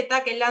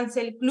camiseta que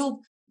lanza el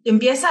club.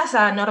 Empiezas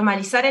a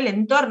normalizar el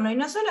entorno, y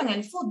no solo en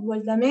el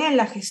fútbol, también en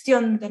la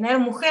gestión, tener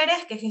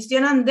mujeres que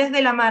gestionan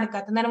desde la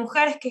marca, tener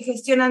mujeres que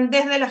gestionan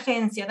desde la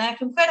agencia, tener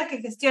mujeres que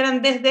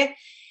gestionan desde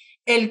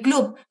el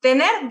club,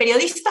 tener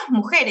periodistas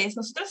mujeres.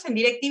 Nosotros en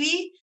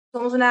DirecTV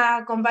somos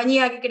una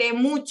compañía que cree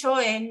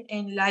mucho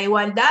en la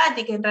igualdad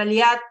y que en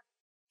realidad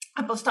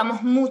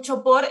apostamos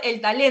mucho por el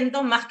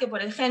talento más que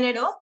por el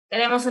género.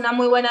 Tenemos una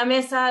muy buena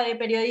mesa de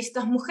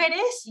periodistas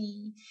mujeres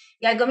y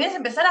al comienzo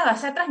empezaron a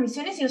hacer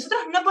transmisiones y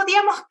nosotros no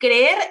podíamos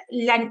creer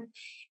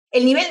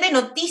el nivel de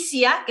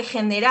noticia que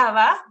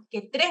generaba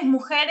que 3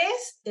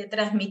 mujeres te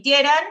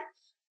transmitieran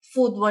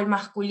fútbol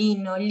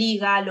masculino,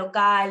 liga,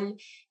 local,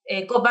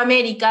 Copa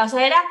América. O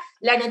sea, era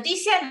la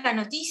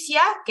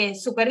noticia que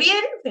súper bien,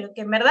 pero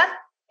que en verdad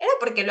era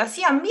porque lo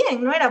hacían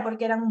bien, no era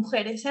porque eran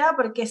mujeres, era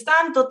porque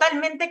estaban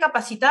totalmente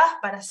capacitadas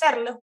para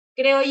hacerlo.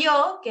 Creo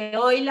yo que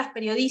hoy los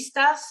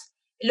periodistas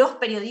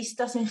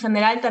en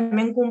general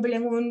también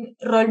cumplen un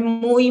rol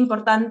muy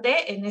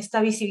importante en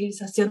esta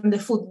visibilización de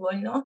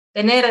fútbol, ¿no?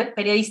 Tener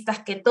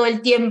periodistas que todo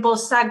el tiempo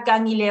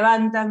sacan y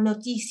levantan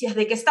noticias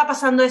de que está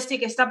pasando esto y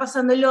que está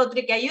pasando el otro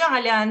y que ayudan a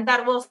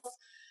levantar voz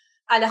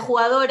a la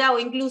jugadora o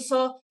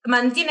incluso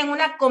mantienen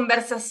una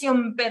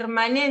conversación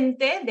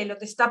permanente de lo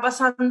que está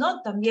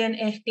pasando, también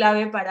es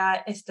clave para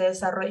este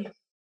desarrollo.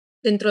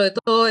 Dentro de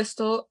todo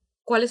esto,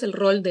 ¿cuál es el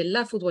rol de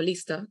la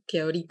futbolista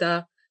que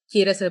ahorita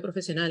quiere ser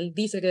profesional,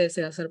 dice que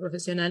desea ser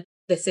profesional,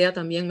 desea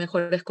también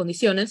mejores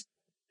condiciones,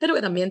 pero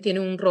que también tiene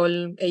un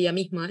rol ella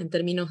misma en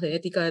términos de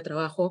ética de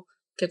trabajo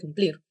que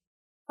cumplir?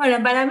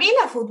 Bueno, para mí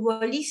la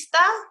futbolista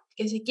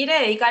que se quiere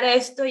dedicar a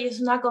esto y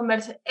es una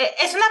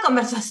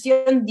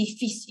conversación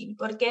difícil,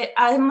 porque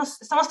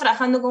estamos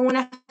trabajando con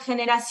una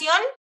generación,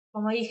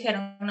 como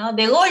dijeron, ¿no?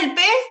 De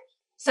golpe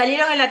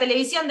salieron en la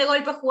televisión, de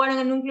golpe jugaron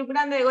en un club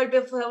grande, de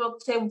golpe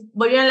se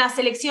volvieron a la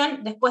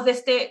selección después de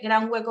este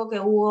gran hueco que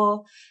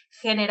hubo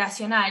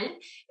generacional,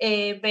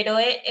 pero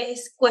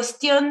es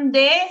cuestión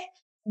de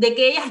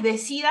que ellas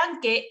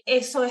decidan que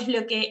eso es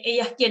lo que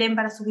ellas quieren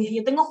para su vida.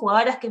 Yo tengo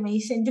jugadoras que me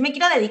dicen, yo me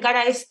quiero dedicar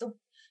a esto.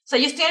 O sea,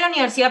 yo estoy en la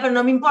universidad, pero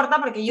no me importa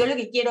porque yo lo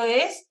que quiero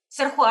es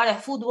ser jugadora de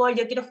fútbol,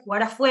 yo quiero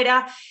jugar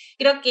afuera.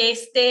 Creo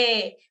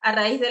que a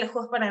raíz de los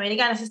Juegos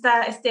Panamericanos,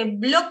 este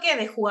bloque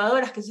de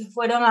jugadoras que se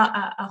fueron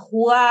a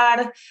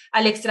jugar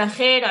al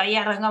extranjero, ahí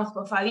arrancamos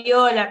con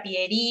Fabiola,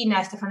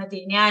 Pierina, Estefana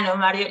Triniano,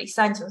 Marjorie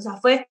Sánchez, o sea,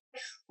 fue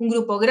un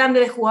grupo grande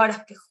de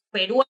jugadoras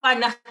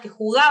peruanas que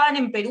jugaban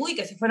en Perú y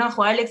que se fueron a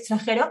jugar al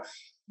extranjero.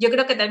 Yo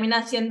creo que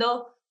terminan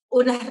siendo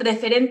unas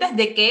referentes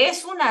de que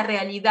es una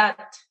realidad,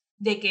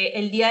 de que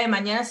el día de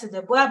mañana se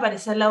te pueda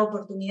aparecer la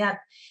oportunidad.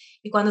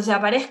 Y cuando se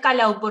aparezca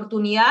la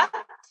oportunidad,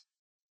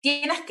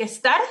 tienes que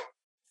estar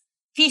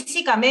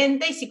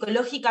físicamente y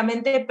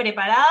psicológicamente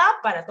preparada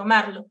para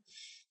tomarlo,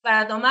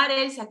 para tomar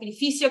el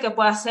sacrificio que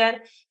pueda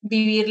ser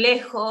vivir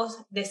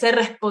lejos, de ser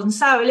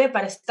responsable,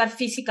 para estar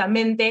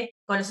físicamente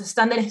con los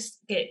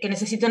estándares que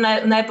necesita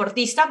una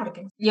deportista,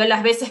 porque yo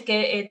las veces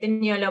que he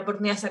tenido la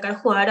oportunidad de sacar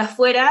jugadoras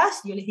afuera,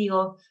 yo les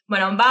digo,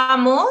 bueno,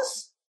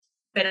 vamos,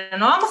 pero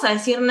no vamos a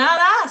decir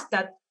nada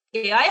hasta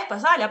que hayas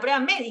pasado la prueba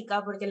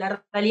médica, porque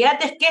la realidad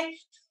es que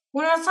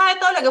uno no sabe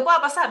todo lo que pueda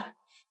pasar.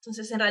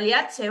 Entonces, en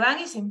realidad, se van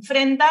y se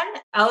enfrentan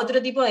a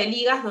otro tipo de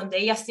ligas donde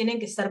ellas tienen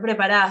que estar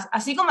preparadas.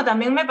 Así como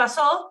también me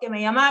pasó que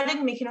me llamaron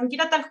y me dijeron,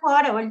 quiero tal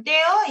jugadora,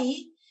 volteo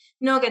y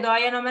no, que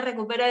todavía no me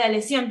recupero de la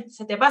lesión.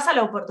 Se te pasa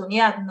la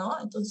oportunidad, ¿no?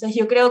 Entonces,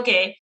 yo creo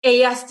que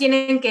ellas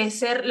tienen que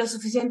ser lo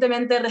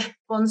suficientemente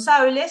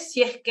responsables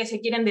si es que se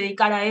quieren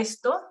dedicar a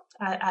esto,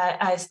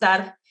 a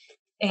estar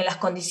en las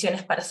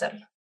condiciones para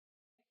hacerlo.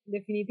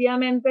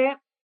 Definitivamente,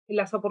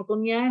 las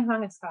oportunidades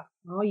van a estar,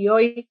 ¿no? Y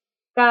hoy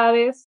cada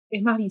vez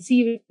es más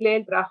visible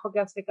el trabajo que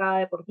hace cada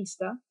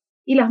deportista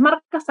y las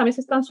marcas también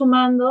se están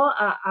sumando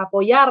a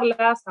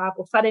apoyarlas, a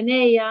apostar en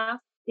ellas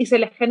y se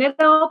les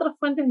genera otras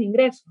fuentes de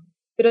ingreso,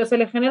 pero se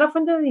les genera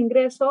fuentes de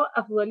ingreso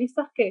a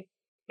futbolistas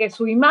que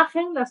su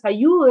imagen las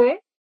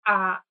ayude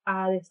a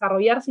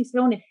desarrollarse y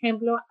sea un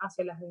ejemplo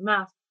hacia las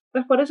demás.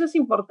 Entonces, por eso es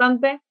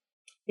importante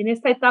en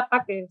esta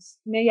etapa que es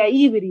media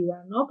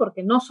híbrida, ¿no?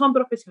 Porque no son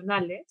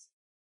profesionales,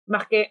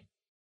 más que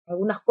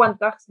algunas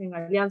cuantas en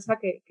Alianza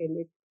que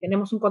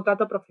tenemos un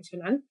contrato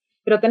profesional,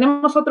 pero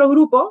tenemos otro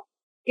grupo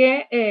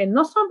que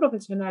no son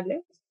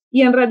profesionales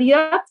y en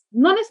realidad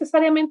no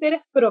necesariamente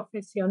eres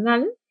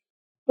profesional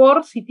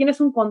por si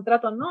tienes un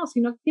contrato o no,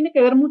 sino que tiene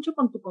que ver mucho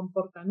con tu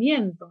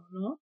comportamiento,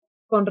 ¿no?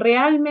 Con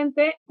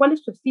realmente cuál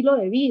es tu estilo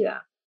de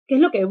vida, qué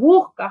es lo que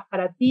buscas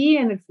para ti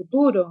en el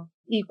futuro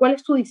y cuál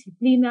es tu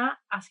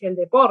disciplina hacia el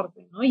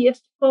deporte, ¿no? Y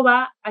esto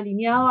va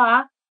alineado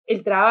a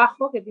el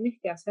trabajo que tienes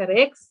que hacer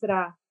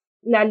extra,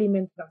 la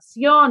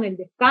alimentación, el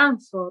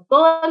descanso,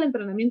 todo el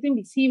entrenamiento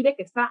invisible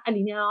que está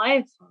alineado a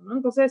eso, ¿no?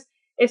 Entonces,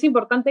 es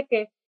importante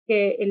que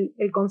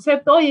el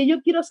concepto, oye,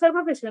 yo quiero ser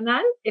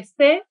profesional,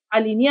 esté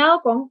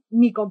alineado con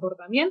mi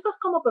comportamiento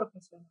como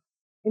profesional.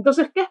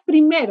 Entonces, ¿qué es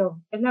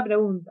primero? Es la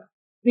pregunta.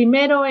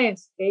 ¿Primero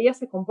es que ellas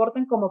se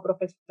comporten como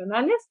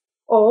profesionales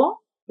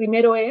o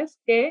primero es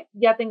que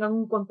ya tengan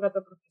un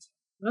contrato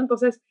profesional, ¿no?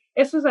 Entonces,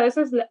 eso es a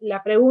veces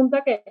la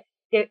pregunta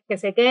que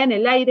se queda en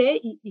el aire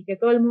y que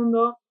todo el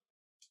mundo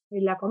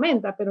la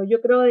comenta, pero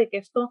yo creo de que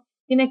esto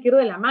tiene que ir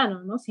de la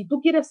mano, ¿no? Si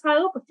tú quieres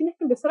algo, pues tienes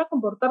que empezar a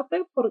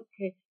comportarte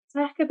porque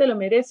sabes que te lo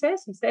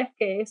mereces y sabes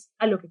que es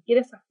a lo que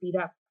quieres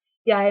aspirar.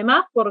 Y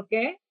además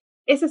porque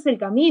ese es el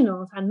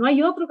camino, o sea, no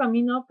hay otro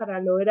camino para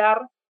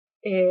lograr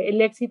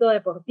el éxito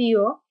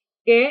deportivo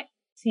que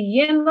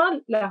siguiendo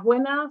las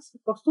buenas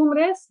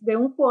costumbres de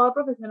un jugador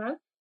profesional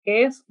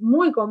que es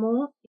muy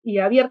común y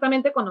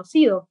abiertamente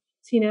conocido.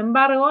 Sin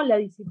embargo, la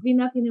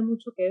disciplina tiene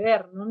mucho que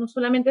ver, ¿no? No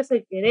solamente es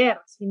el querer,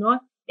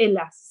 sino el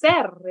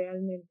hacer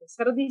realmente,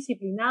 ser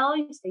disciplinado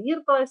y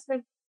seguir todas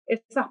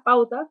esas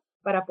pautas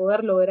para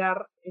poder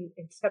lograr el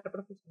ser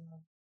profesional.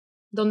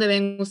 ¿Dónde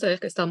ven ustedes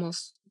que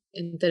estamos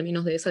en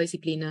términos de esa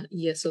disciplina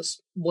y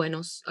esos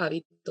buenos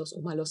hábitos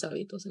o malos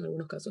hábitos en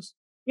algunos casos?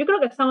 Yo creo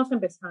que estamos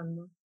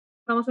empezando,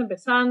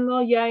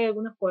 ya hay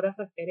algunas jugadoras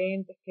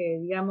referentes que,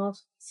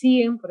 digamos,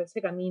 siguen por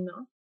ese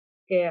camino,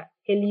 que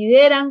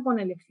lideran con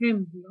el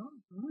ejemplo,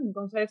 ¿no?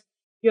 Entonces,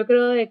 yo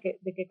creo de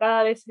que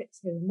cada vez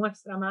se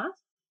demuestra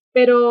más,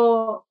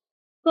 pero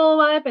todo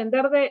va a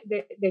depender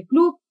del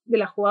club, de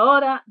la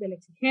jugadora, de la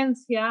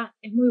exigencia,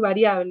 es muy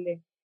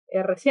variable.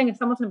 Recién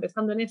estamos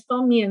empezando en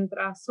esto,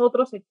 mientras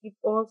otros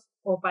equipos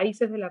o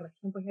países de la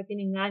región pues ya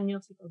tienen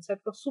años y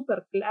conceptos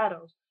súper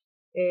claros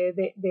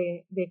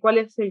de cuál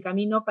es el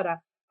camino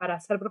para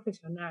ser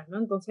profesional, ¿no?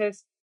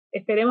 Entonces,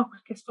 esperemos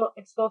pues, que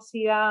esto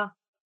siga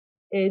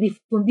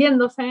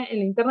difundiéndose en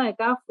la interna de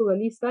cada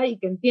futbolista y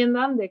que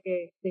entiendan de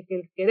que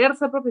el querer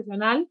ser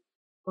profesional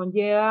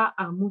conlleva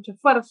a mucho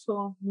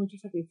esfuerzo, mucho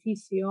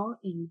sacrificio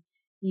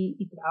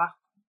y trabajo.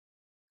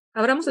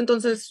 Abramos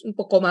entonces un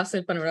poco más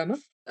el panorama.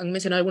 Han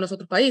mencionado algunos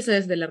otros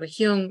países de la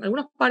región,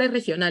 algunos pares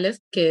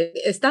regionales que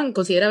están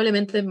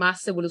considerablemente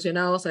más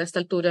evolucionados a esta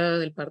altura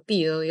del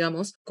partido,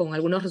 digamos, con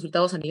algunos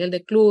resultados a nivel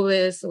de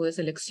clubes o de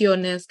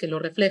selecciones que lo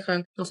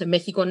reflejan. No sé,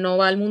 México no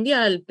va al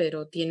Mundial,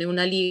 pero tiene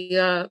una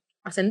liga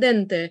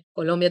ascendente.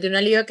 Colombia tiene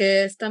una liga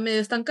que está medio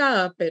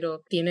estancada,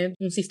 pero tiene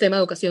un sistema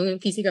de educación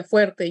física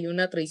fuerte y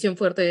una tradición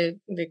fuerte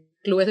de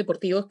clubes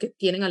deportivos que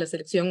tienen a la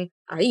selección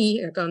ahí,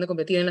 acaban de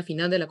competir en la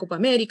final de la Copa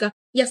América,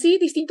 y así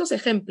distintos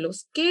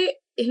ejemplos. ¿Qué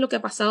es lo que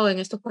ha pasado en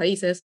estos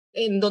países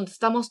en donde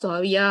estamos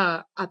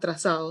todavía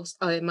atrasados,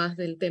 además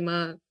del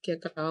tema que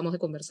acabamos de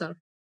conversar?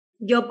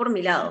 Yo por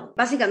mi lado,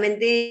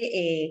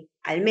 básicamente,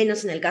 al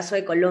menos en el caso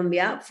de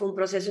Colombia, fue un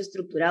proceso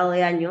estructurado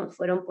de años,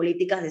 fueron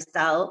políticas de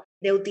Estado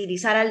de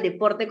utilizar al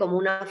deporte como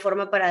una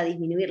forma para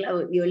disminuir la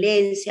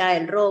violencia,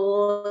 el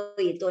robo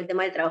y todo el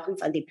tema del trabajo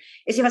infantil.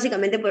 Ese es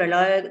básicamente por el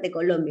lado de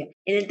Colombia.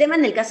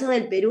 En el caso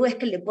del Perú, es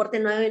que el deporte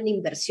no hay una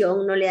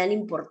inversión, no le dan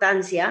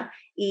importancia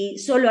y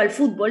solo al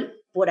fútbol,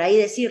 por ahí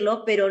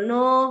decirlo, pero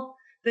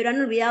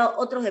han olvidado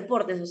otros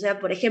deportes. O sea,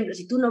 por ejemplo,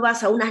 si tú no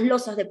vas a unas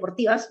losas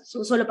deportivas,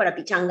 son solo para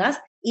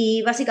pichangas,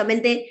 y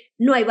básicamente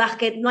no hay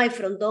básquet, no hay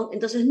frontón,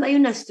 entonces no hay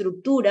una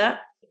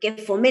estructura que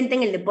fomente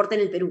el deporte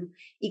en el Perú.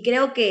 Y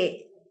creo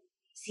que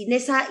sin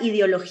esa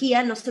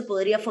ideología no se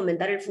podría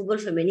fomentar el fútbol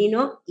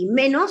femenino y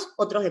menos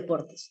otros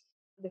deportes.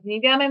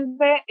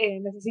 Definitivamente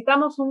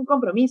necesitamos un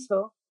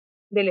compromiso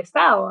del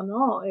Estado,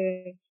 ¿no?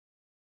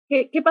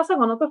 ¿Qué pasa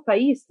con otros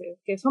países?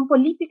 Que son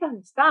políticas de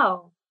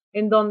Estado,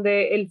 en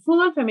donde el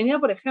fútbol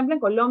femenino, por ejemplo, en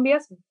Colombia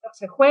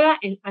se juega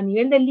a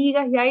nivel de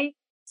ligas y hay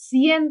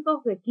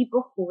cientos de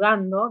equipos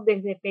jugando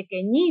desde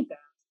pequeñitas.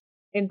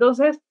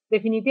 Entonces,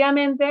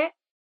 definitivamente,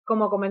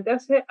 como comenté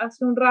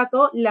hace un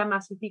rato, la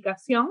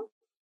masificación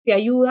te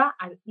ayuda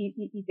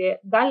y te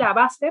da la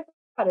base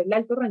para el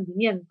alto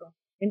rendimiento.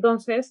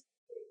 Entonces,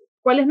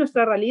 ¿cuál es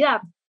nuestra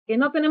realidad? Que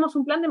no tenemos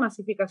un plan de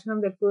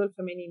masificación del fútbol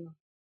femenino,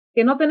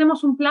 que no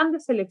tenemos un plan de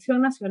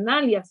selección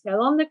nacional y hacia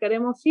dónde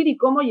queremos ir y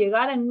cómo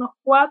llegar en unos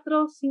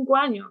 4 o 5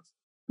 años.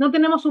 No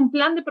tenemos un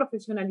plan de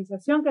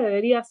profesionalización que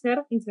debería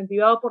ser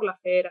incentivado por la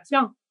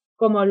federación,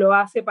 como lo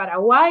hace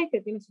Paraguay,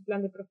 que tiene su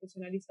plan de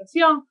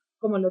profesionalización,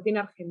 como lo tiene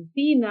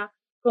Argentina,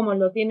 como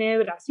lo tiene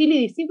Brasil y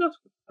distintos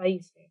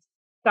países.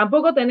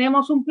 Tampoco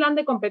tenemos un plan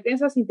de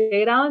competencias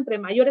integrado entre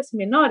mayores y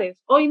menores.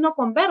 Hoy no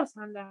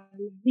conversan las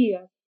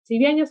ligas. Si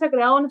bien ya se ha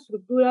creado una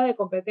estructura de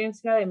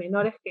competencia de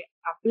menores que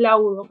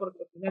aplaudo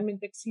porque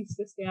finalmente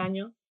existe este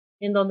año,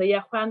 en donde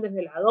ya juegan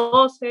desde la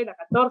 12, la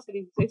 14, la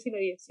 16 y la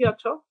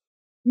 18,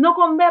 no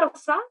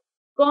conversa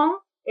con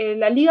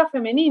la liga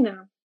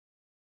femenina.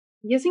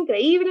 Y es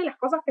increíble las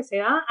cosas que se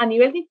dan a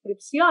nivel de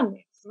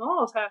inscripciones,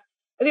 ¿no? O sea,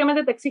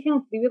 prácticamente te exigen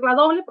inscribirla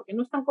doble porque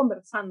no están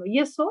conversando. Y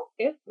eso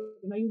es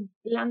porque no hay un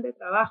plan de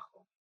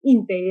trabajo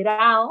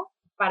integrado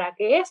para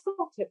que esto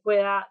se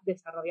pueda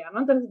desarrollar,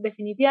 ¿no? Entonces,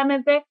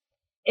 definitivamente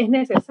es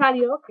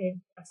necesario que,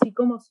 así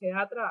como se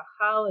ha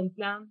trabajado el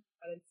plan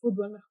para el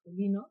fútbol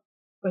masculino,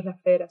 pues la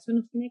federación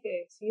nos tiene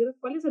que decir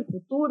cuál es el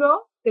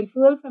futuro del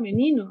fútbol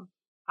femenino,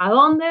 a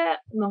dónde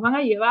nos van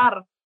a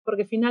llevar,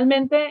 porque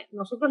finalmente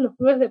nosotros los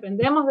clubes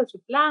dependemos de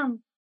su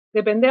plan,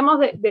 dependemos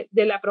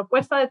de la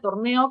propuesta de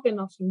torneo que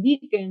nos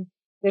indiquen,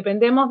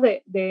 dependemos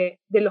de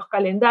los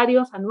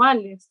calendarios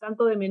anuales,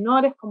 tanto de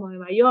menores como de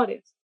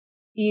mayores.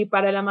 Y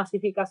para la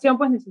masificación,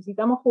 pues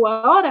necesitamos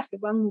jugadoras que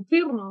puedan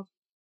nutrirnos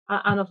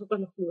a nosotros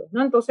los clubes,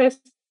 ¿no?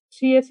 Entonces,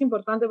 sí es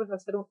importante pues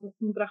hacer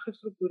un trabajo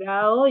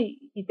estructurado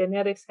y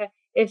tener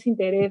ese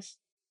interés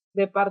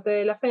de parte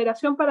de la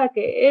federación para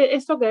que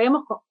esto que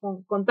vemos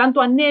con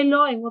tanto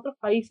anhelo en otros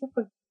países,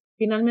 pues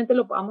finalmente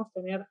lo podamos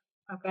tener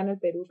acá en el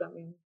Perú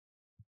también.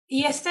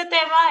 Y este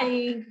tema,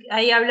 y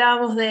ahí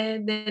hablábamos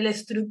de la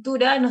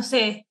estructura, no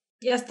sé,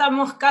 ya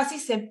estamos casi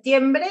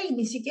septiembre y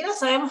ni siquiera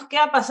sabemos qué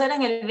va a pasar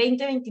en el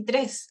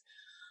 2023.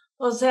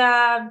 O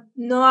sea,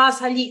 no ha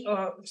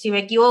salido, si me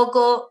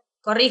equivoco,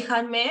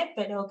 corríjanme,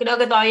 pero creo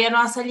que todavía no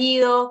ha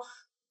salido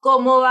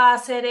cómo va a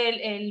ser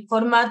el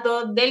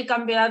formato del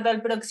campeonato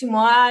del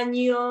próximo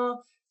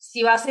año,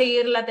 si va a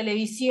seguir la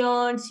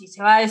televisión, si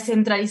se va a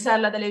descentralizar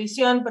la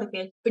televisión,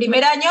 porque el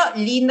primer año,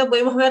 lindo,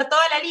 pudimos ver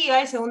toda la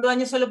liga, el segundo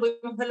año solo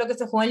pudimos ver lo que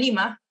se jugó en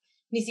Lima,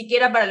 ni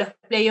siquiera para los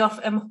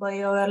playoffs hemos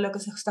podido ver lo que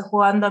se está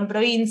jugando en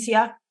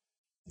provincia.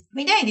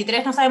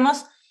 2023 no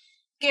sabemos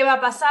qué va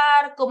a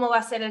pasar, cómo va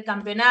a ser el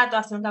campeonato, va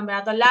a ser un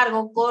campeonato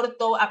largo,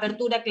 corto,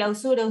 apertura,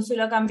 clausura, un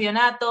solo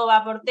campeonato,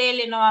 va por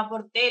tele, no va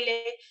por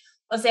tele,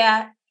 o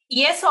sea,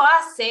 y eso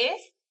hace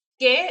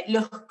que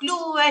los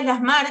clubes,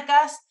 las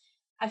marcas,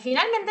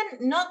 finalmente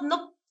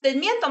no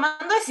terminan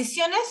tomando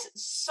decisiones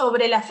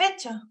sobre la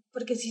fecha,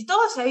 porque si todo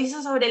se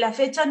avisa sobre la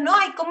fecha, no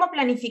hay cómo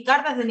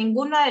planificar desde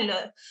ninguno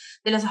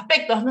de los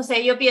aspectos. No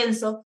sé, yo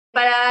pienso,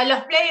 para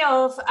los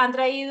playoffs han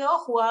traído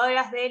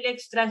jugadoras del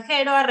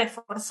extranjero a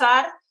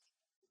reforzar,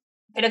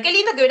 pero qué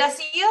lindo que hubiera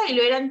sido y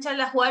le hubieran dicho a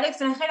la jugadora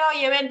extranjera,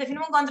 oye, ven, te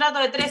firmo un contrato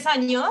de 3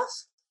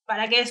 años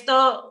para que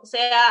esto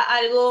sea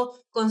algo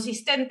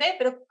consistente,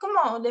 pero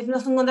 ¿cómo le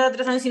firmas un contrato de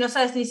 3 años si no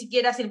sabes ni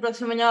siquiera si el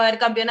próximo año va a haber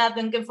campeonato,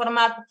 en qué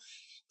formato?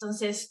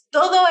 Entonces,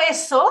 todo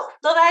eso,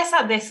 toda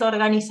esa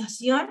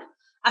desorganización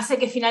hace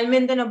que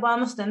finalmente no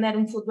podamos tener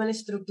un fútbol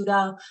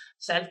estructurado. O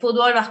sea, el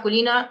fútbol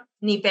masculino,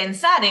 ni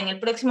pensar en el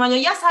próximo año.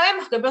 Ya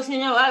sabemos que el próximo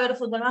año va a haber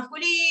fútbol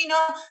masculino,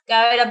 que va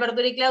a haber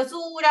apertura y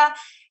clausura,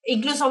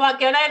 incluso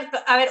que van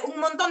a haber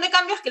un montón de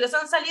cambios que los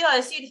han salido a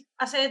decir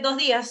hace 2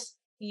 días.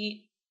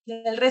 Y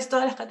del resto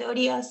de las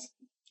categorías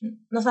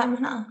no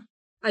sabemos nada.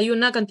 Hay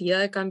una cantidad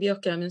de cambios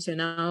que ha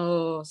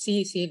mencionado,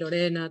 sí,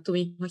 Lorena, tú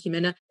misma,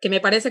 Jimena, que me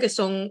parece que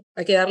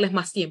hay que darles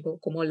más tiempo,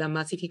 como la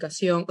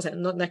masificación, o sea,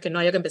 no es que no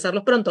haya que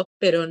empezarlos pronto,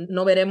 pero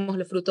no veremos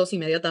los frutos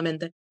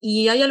inmediatamente.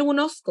 Y hay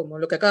algunos, como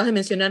lo que acabas de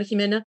mencionar,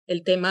 Jimena,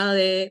 el tema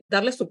de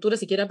darle estructura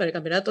siquiera para el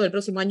campeonato del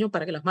próximo año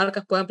para que las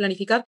marcas puedan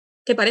planificar,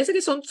 que parece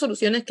que son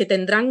soluciones que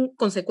tendrán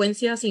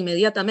consecuencias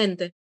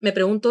inmediatamente. Me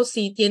pregunto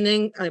si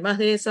tienen, además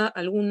de esa,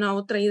 alguna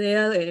otra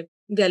idea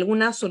de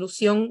alguna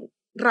solución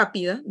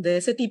rápida de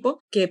ese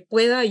tipo que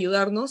pueda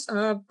ayudarnos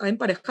a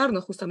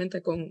emparejarnos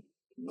justamente con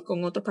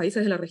otros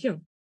países de la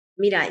región.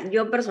 Mira,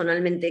 yo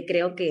personalmente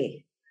creo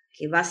que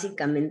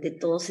básicamente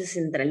todo se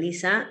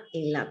centraliza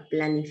en la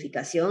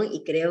planificación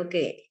y creo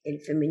que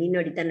el femenino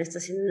ahorita no está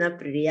siendo una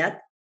prioridad.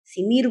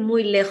 Sin ir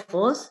muy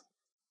lejos,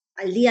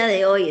 al día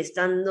de hoy,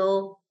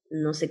 estando,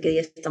 no sé qué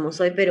día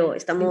estamos hoy, pero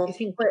estamos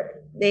 25.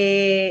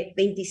 de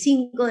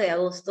 25 de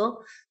agosto,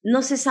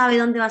 no se sabe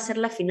dónde va a ser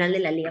la final de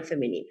la Liga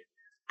Femenina.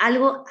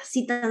 Algo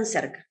así tan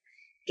cerca,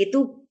 que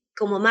tú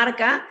como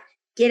marca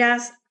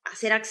quieras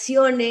hacer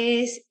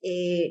acciones,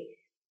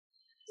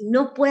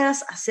 no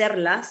puedas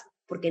hacerlas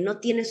porque no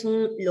tienes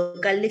un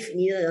local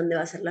definido de dónde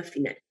va a ser la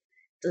final.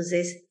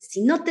 Entonces,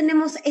 si no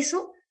tenemos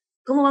eso,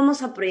 ¿cómo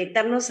vamos a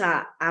proyectarnos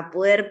a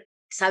poder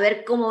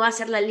saber cómo va a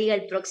ser la liga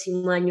el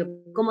próximo año?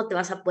 ¿Cómo te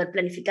vas a poder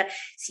planificar?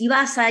 Si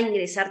vas a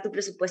ingresar tu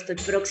presupuesto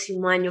el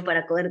próximo año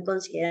para poder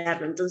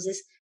considerarlo.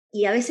 Entonces,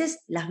 y a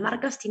veces las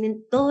marcas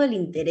tienen todo el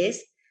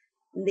interés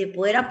de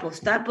poder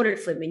apostar por el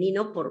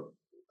femenino, por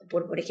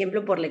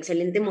ejemplo, por el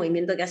excelente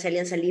movimiento que hace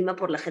Alianza Lima,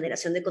 por la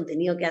generación de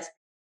contenido que hace.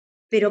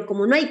 Pero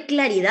como no hay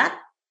claridad,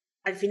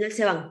 al final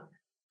se van.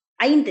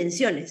 Hay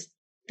intenciones,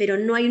 pero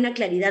no hay una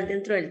claridad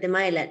dentro del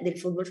tema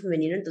del fútbol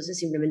femenino, entonces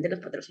simplemente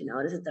los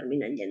patrocinadores se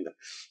terminan yendo.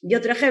 Y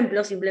otro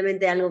ejemplo,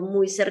 simplemente algo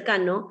muy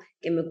cercano,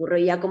 que me ocurrió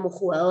ya como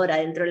jugadora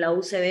dentro de la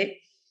UCB,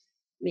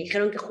 me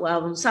dijeron que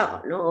jugaba un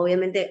sábado, ¿no?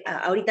 Obviamente,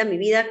 ahorita mi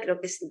vida creo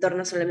que se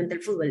torna solamente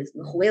el fútbol.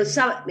 Jugué un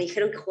sábado, me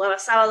dijeron que jugaba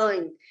sábado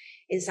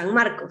en San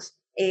Marcos,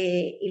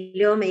 y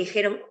luego me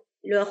dijeron,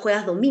 luego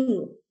juegas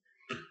domingo,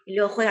 y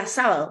luego juegas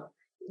sábado,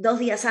 2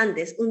 días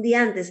antes, un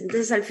día antes.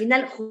 Entonces, al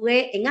final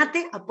jugué en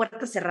ATE a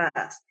puertas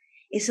cerradas.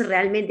 Eso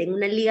realmente, en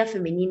una liga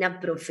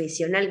femenina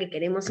profesional que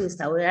queremos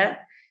instaurar,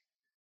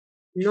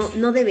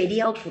 no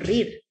debería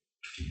ocurrir.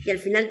 Y al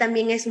final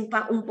también es un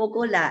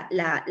poco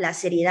la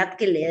seriedad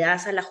que le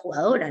das a la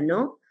jugadora,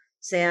 ¿no? O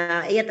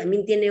sea, ella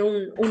también tiene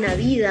una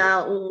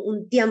vida,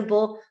 un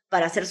tiempo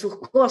para hacer sus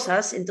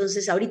cosas,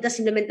 entonces ahorita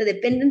simplemente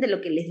dependen de lo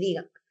que les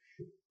digan.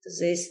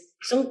 Entonces,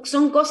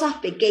 son cosas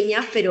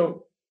pequeñas,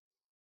 pero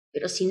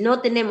si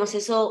no tenemos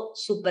eso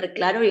súper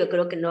claro, yo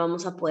creo que no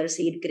vamos a poder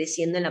seguir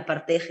creciendo en la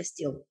parte de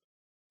gestión.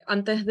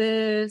 Antes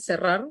de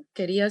cerrar,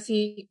 quería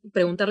sí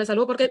preguntarles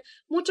algo, porque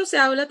mucho se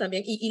habla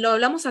también, y lo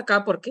hablamos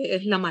acá porque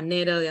es la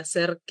manera de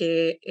hacer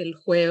que el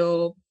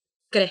juego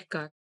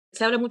crezca.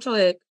 Se habla mucho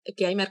de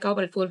que hay mercado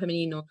para el fútbol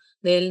femenino,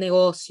 del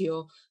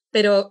negocio,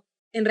 pero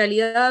en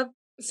realidad,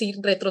 si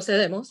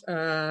retrocedemos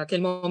a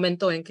aquel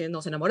momento en que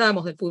nos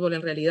enamoramos del fútbol,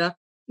 en realidad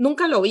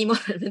nunca lo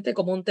vimos realmente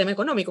como un tema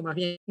económico, más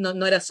bien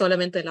no era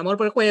solamente el amor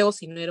por el juego,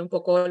 sino era un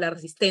poco la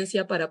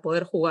resistencia para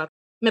poder jugar.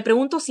 Me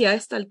pregunto si a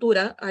esta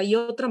altura hay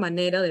otra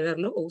manera de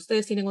verlo, o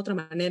ustedes tienen otra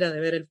manera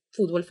de ver el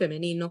fútbol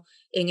femenino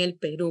en el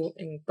Perú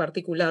en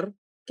particular,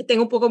 que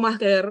tenga un poco más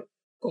que ver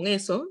con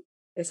eso,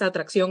 esa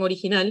atracción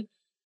original,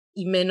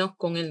 y menos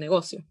con el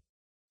negocio.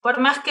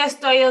 Por más que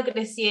esto ha ido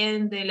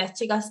creciendo, las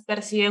chicas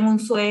perciben un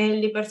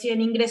sueldo y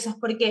perciben ingresos,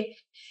 porque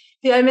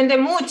Finalmente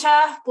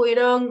muchas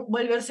pudieron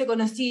volverse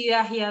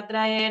conocidas y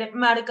atraer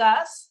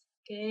marcas,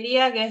 que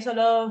diría que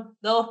solo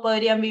 2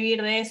 podrían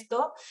vivir de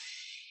esto.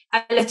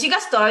 A las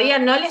chicas todavía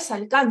no les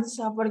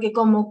alcanza, porque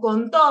como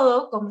con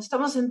todo, como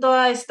estamos en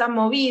toda esta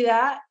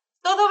movida,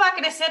 todo va a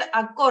crecer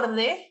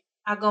acorde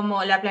a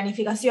cómo la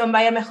planificación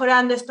vaya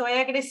mejorando, esto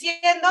vaya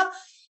creciendo,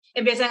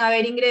 empiezan a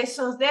haber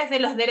ingresos desde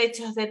los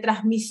derechos de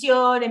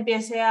transmisión,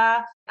 empiece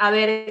a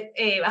haber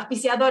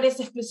auspiciadores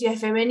exclusivos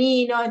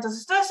femeninos,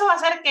 entonces todo eso va a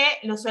hacer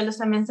que los sueldos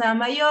también sean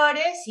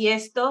mayores y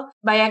esto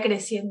vaya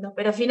creciendo.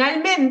 Pero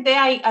finalmente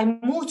hay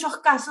muchos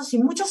casos y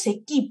muchos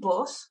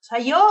equipos, o sea,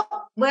 yo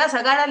voy a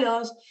sacar a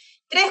los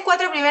 3,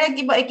 4 primeros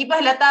equipos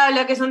de la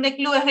tabla que son de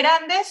clubes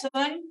grandes,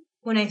 son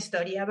una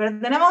historia, pero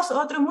tenemos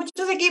otros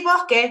muchos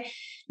equipos que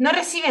no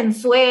reciben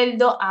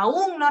sueldo,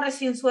 aún no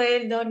reciben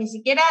sueldo, ni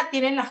siquiera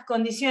tienen las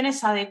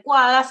condiciones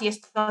adecuadas y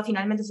esto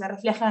finalmente se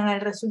refleja en el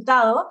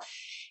resultado,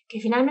 que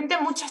finalmente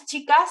muchas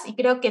chicas, y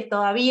creo que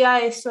todavía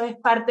eso es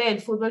parte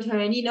del fútbol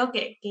femenino,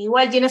 que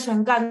igual tiene su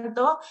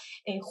encanto,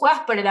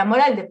 juegas por el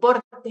amor al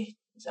deporte.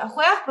 O sea,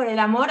 juegas por el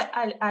amor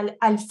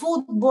al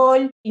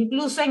fútbol,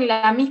 incluso en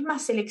la misma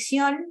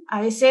selección,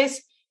 a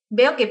veces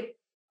veo que,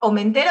 o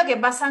me entero que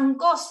pasan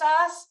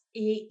cosas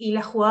y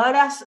las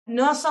jugadoras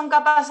no son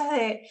capaces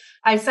de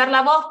alzar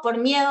la voz por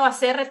miedo a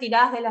ser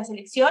retiradas de la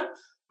selección,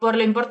 por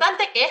lo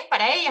importante que es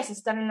para ellas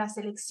estar en la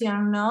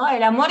selección, ¿no?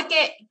 El amor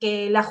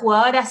que la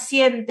jugadora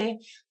siente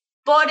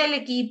por el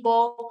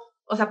equipo,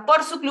 o sea,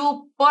 por su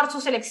club, por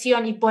su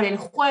selección y por el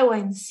juego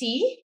en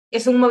sí,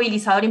 es un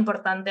movilizador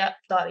importante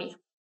todavía.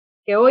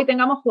 Que hoy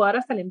tengamos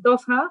jugadoras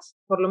talentosas,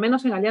 por lo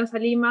menos en Alianza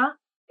Lima,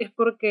 es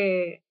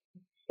porque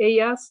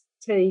ellas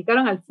se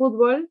dedicaron al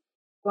fútbol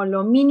con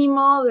lo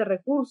mínimo de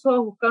recursos,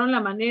 buscaron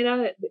la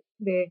manera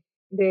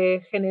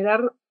de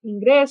generar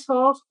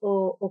ingresos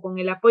o con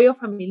el apoyo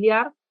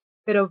familiar,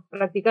 pero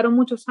practicaron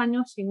muchos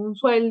años sin un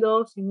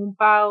sueldo, sin un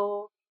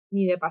pago,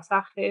 ni de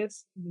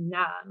pasajes, ni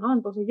nada, ¿no?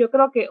 Entonces yo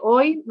creo que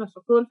hoy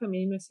nuestro fútbol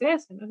femenino es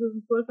ese, ¿no? Es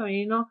un fútbol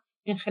femenino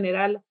en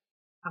general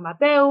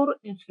amateur,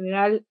 en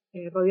general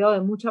rodeado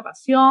de mucha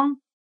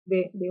pasión,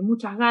 de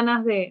muchas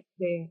ganas de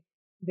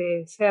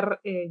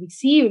ser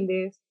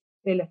visibles,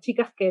 de las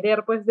chicas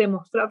querer pues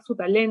demostrar su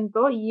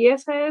talento, y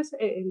esa es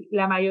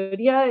la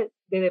mayoría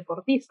de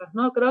deportistas,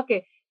 ¿no? Creo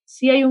que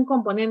sí hay un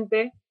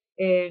componente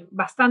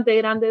bastante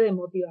grande de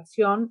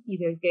motivación y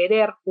del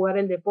querer jugar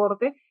el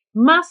deporte,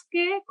 más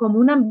que como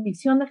una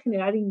ambición de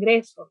generar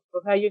ingresos.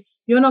 O sea,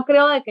 yo no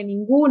creo de que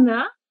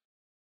ninguna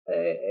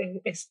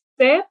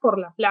esté por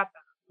la plata,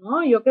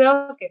 ¿no? Yo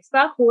creo que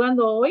está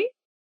jugando hoy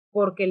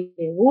porque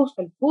le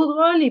gusta el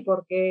fútbol y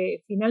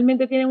porque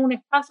finalmente tienen un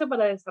espacio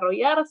para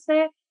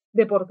desarrollarse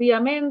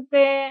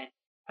deportivamente,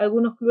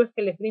 algunos clubes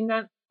que les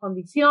brindan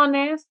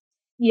condiciones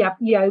y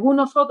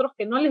algunos otros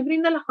que no les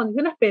brindan las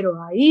condiciones,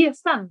 pero ahí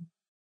están.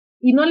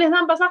 Y no les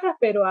dan pasajes,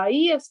 pero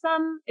ahí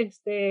están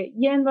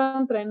yendo a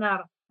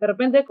entrenar. De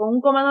repente con un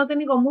comando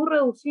técnico muy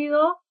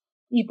reducido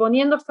y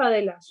poniendo hasta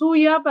de la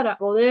suya para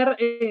poder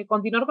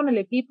continuar con el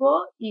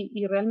equipo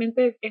y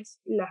realmente es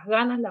las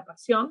ganas, la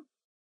pasión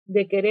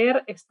de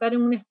querer estar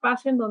en un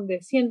espacio en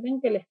donde sienten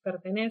que les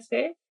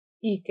pertenece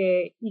y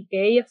que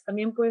ellas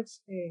también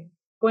pues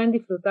pueden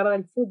disfrutar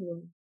del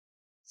fútbol.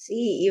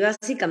 Sí, y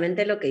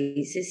básicamente lo que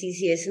dice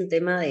sí es un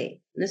tema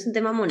no es un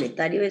tema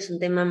monetario, es un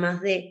tema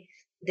más de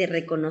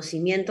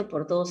reconocimiento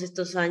por todos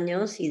estos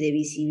años y de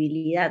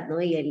visibilidad,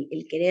 ¿no? Y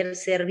el querer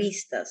ser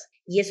vistas.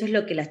 Y eso es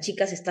lo que las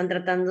chicas están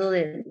tratando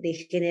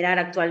de generar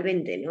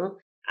actualmente, ¿no?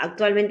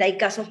 Actualmente hay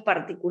casos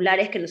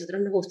particulares que a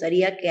nosotros nos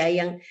gustaría que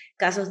hayan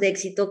casos de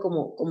éxito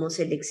como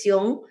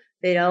selección,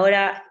 pero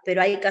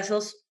hay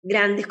casos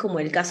grandes como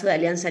el caso de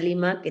Alianza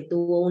Lima, que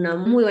tuvo una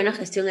muy buena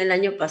gestión el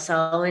año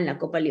pasado en la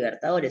Copa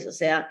Libertadores. O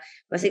sea,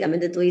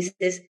 básicamente tú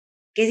dices,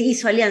 ¿qué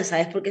hizo Alianza?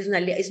 Es porque es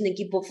un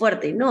equipo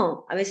fuerte.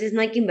 No, a veces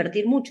no hay que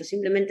invertir mucho,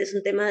 simplemente es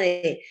un tema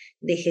de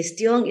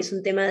gestión y es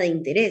un tema de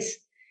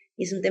interés.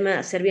 Y es un tema de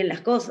hacer bien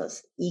las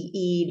cosas.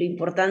 Y lo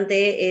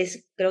importante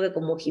es, creo que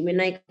como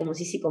Jimena y como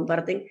Sisi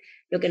comparten,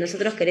 lo que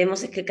nosotros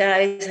queremos es que cada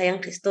vez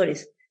hayan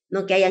gestores,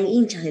 no que hayan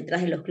hinchas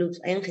detrás de los clubes,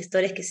 hayan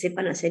gestores que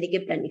sepan hacer y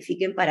que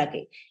planifiquen para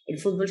que el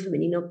fútbol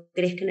femenino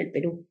crezca en el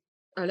Perú.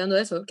 Hablando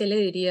de eso, ¿qué le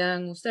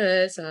dirían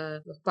ustedes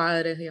a los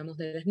padres, digamos,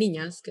 de las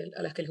niñas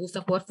a las que les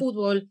gusta jugar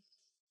fútbol,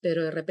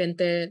 pero de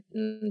repente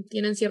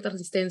tienen cierta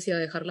resistencia a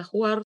dejarlas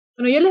jugar?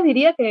 Bueno, yo les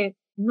diría que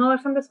no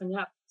dejen de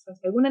soñar. O sea,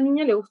 si a alguna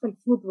niña le gusta el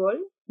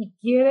fútbol y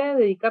quiere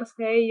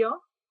dedicarse a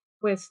ello,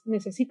 pues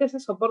necesita ese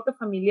soporte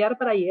familiar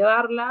para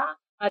llevarla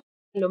a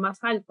lo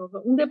más alto.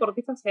 Un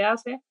deportista se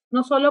hace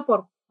no solo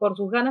por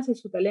sus ganas y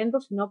su talento,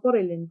 sino por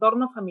el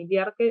entorno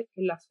familiar que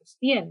la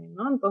sostiene,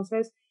 ¿no?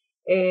 Entonces,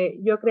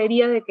 yo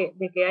creería de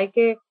que hay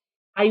que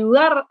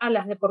ayudar a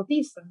las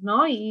deportistas,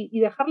 ¿no? Y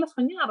dejarlas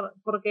soñar,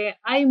 porque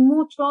hay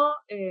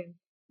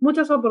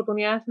muchas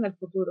oportunidades en el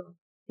futuro.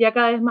 Ya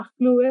cada vez más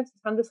clubes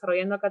están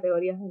desarrollando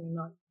categorías de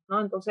menores,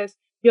 ¿no? Entonces,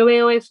 yo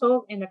veo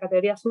eso en la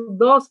categoría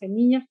sub-12,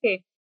 niñas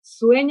que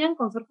sueñan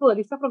con ser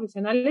futbolistas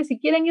profesionales y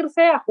quieren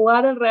irse a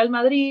jugar al Real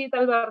Madrid,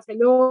 al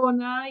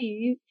Barcelona,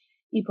 y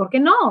 ¿por qué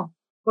no?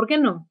 ¿por qué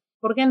no?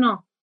 ¿Por qué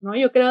no? ¿No?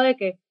 Yo creo de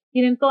que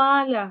tienen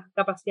toda la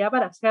capacidad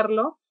para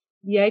hacerlo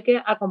y hay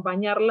que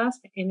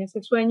acompañarlas en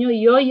ese sueño.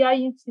 Y hoy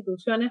hay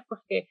instituciones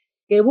pues,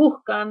 que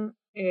buscan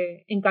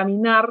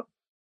encaminar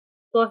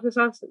todas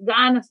esas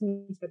ganas,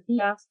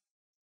 iniciativas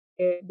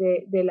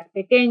de las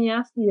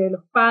pequeñas y de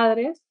los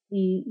padres,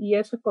 y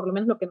eso es por lo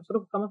menos lo que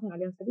nosotros buscamos en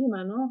Alianza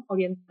Lima, ¿no?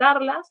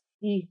 Orientarlas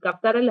y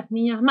captar a las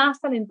niñas más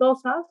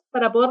talentosas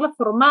para poderlas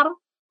formar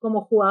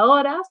como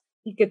jugadoras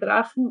y que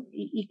trabajen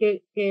y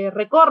que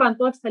recorran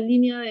toda esta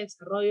línea de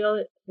desarrollo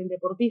del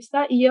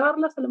deportista y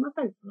llevarlas a lo más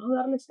alto, ¿no?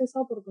 Darles esa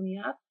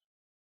oportunidad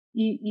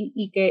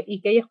y que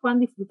ellas puedan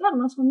disfrutar,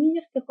 ¿no? Son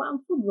niñas que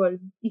juegan fútbol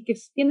y que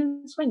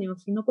tienen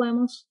sueños y no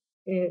podemos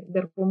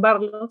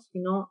derrumbarlos,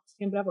 sino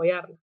siempre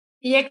apoyarlos.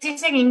 Y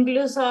existen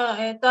incluso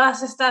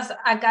todas estas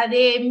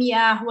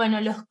academias,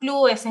 bueno, los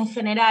clubes en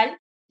general.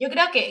 Yo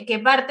creo que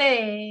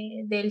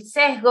parte del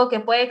sesgo que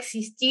puede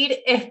existir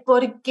es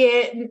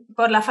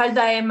por la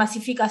falta de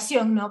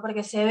masificación, ¿no?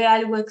 Porque se ve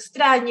algo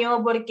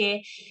extraño,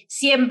 porque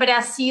siempre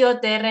ha sido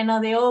terreno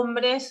de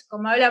hombres,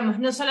 como hablamos,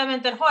 no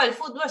solamente el juego del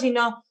fútbol,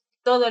 sino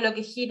todo lo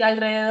que gira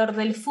alrededor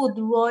del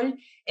fútbol.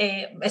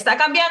 Está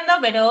cambiando,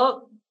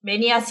 pero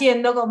venía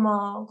siendo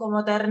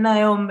como terreno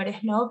de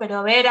hombres, ¿no?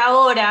 Pero ver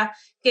ahora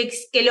que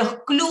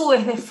los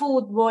clubes de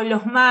fútbol,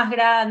 los más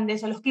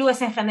grandes, o los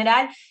clubes en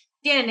general,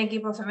 tienen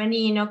equipo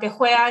femenino, que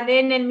juegan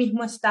en el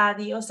mismo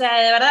estadio. O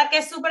sea, de verdad que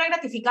es súper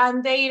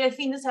gratificante ir el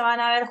fin de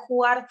semana a ver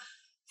jugar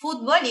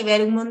fútbol y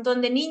ver un montón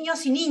de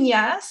niños y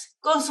niñas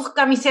con sus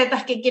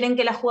camisetas que quieren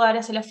que las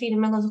jugadoras se las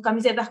firmen, con sus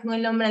camisetas con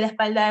el nombre en la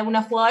espalda de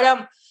una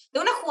jugadora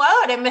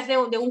en vez de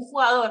un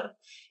jugador,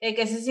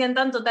 que se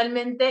sientan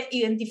totalmente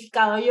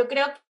identificados. Yo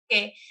creo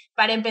que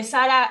para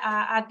empezar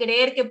a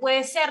creer que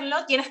puede serlo,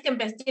 tienes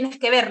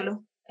que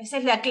verlo. Esa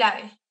es la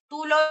clave.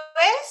 Tú lo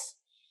ves.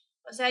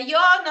 O sea, yo,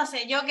 no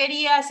sé, yo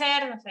quería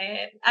ser, no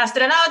sé,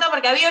 astronauta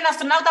porque había una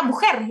astronauta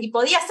mujer y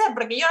podía ser,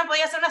 porque yo no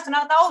podía ser un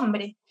astronauta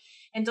hombre.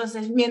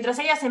 Entonces, mientras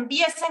ellas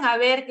empiecen a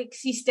ver que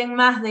existen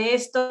más de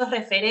estos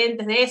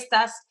referentes, de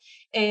estas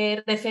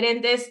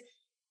referentes,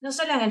 no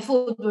solo en el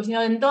fútbol,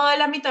 sino en todo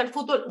el ámbito del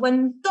fútbol o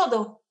en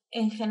todo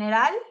en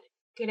general,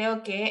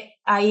 creo que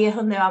ahí es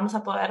donde vamos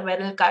a poder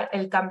ver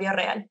el cambio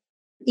real.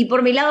 Y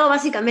por mi lado,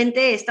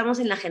 básicamente, estamos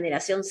en la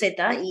generación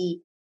Z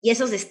y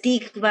esos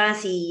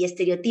estigmas y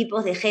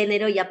estereotipos de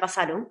género ya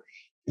pasaron.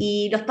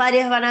 Y los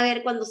padres van a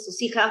ver cuando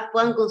sus hijas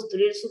puedan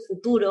construir su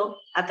futuro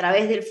a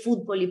través del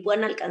fútbol y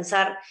puedan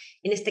alcanzar,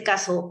 en este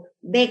caso,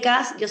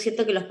 becas. Yo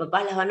siento que los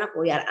papás las van a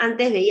apoyar.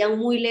 Antes veían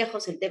muy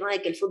lejos el tema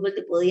de que el fútbol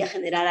te podía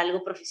generar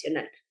algo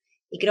profesional.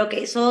 Y creo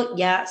que eso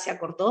ya se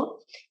acortó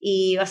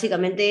y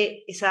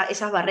básicamente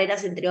esas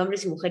barreras entre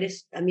hombres y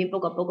mujeres también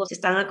poco a poco se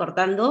están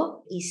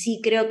acortando y sí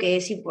creo que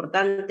es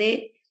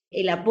importante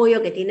el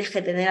apoyo que tienes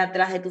que tener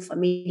atrás de tu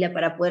familia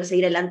para poder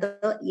seguir adelante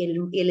y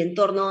el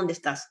entorno donde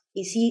estás.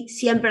 Y sí,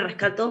 siempre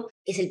rescato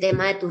es el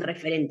tema de tus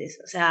referentes.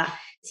 O sea,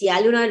 si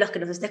alguno de los que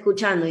nos está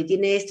escuchando y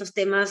tiene estos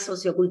temas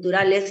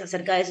socioculturales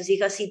acerca de sus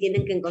hijas, sí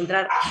tienen que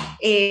encontrar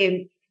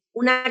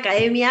una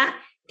academia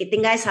que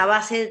tenga esa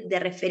base de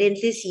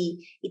referentes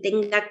y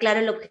tenga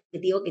claro el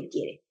objetivo que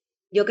quiere.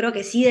 Yo creo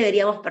que sí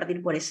deberíamos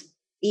partir por eso.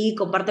 Y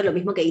comparto lo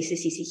mismo que dice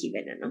Sisi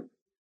Jimena, ¿no?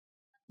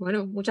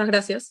 Bueno, muchas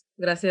gracias.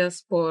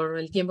 Gracias por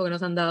el tiempo que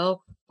nos han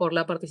dado, por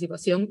la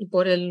participación y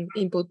por el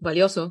input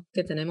valioso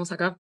que tenemos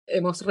acá.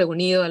 Hemos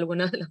reunido a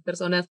algunas de las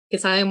personas que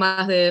saben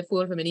más de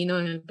fútbol femenino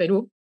en el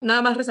Perú.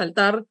 Nada más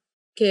resaltar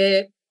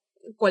que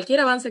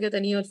cualquier avance que ha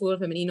tenido el fútbol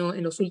femenino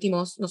en los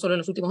últimos, no solo en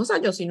los últimos 2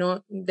 años,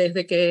 sino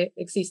desde que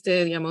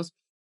existe, digamos,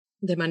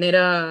 de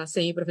manera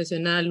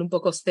semiprofesional, un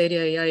poco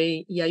seria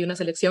y hay una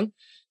selección,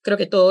 creo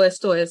que todo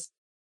esto es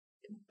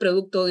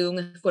producto de un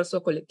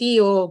esfuerzo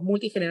colectivo,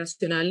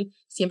 multigeneracional,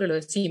 siempre lo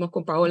decimos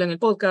con Paola en el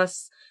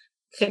podcast,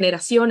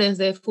 generaciones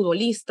de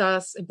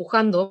futbolistas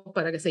empujando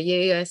para que se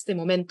llegue a este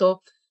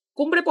momento,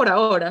 cumbre por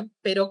ahora,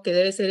 pero que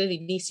debe ser el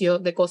inicio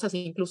de cosas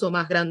incluso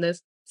más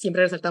grandes.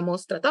 Siempre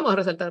tratamos de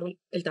resaltar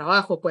el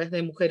trabajo pues,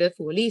 de mujeres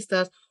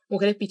futbolistas,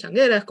 mujeres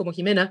pichangueras como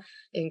Jimena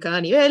en cada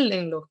nivel,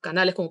 en los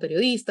canales como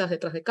periodistas,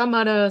 detrás de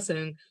cámaras,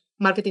 en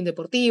marketing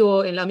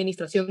deportivo, en la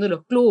administración de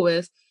los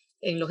clubes,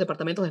 en los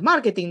departamentos de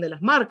marketing, de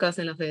las marcas,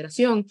 en la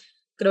federación.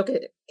 Creo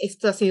que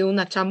esta ha sido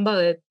una chamba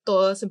de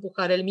todas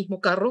empujar el mismo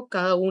carro,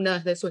 cada una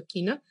desde su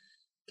esquina,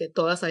 que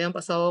todas hayan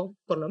pasado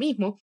por lo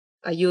mismo,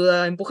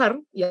 ayuda a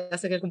empujar y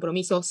hace que el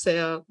compromiso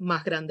sea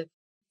más grande.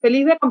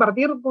 Feliz de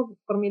compartir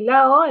por mi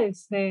lado,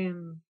 es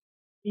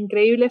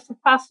increíble ese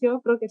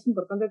espacio, creo que es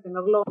importante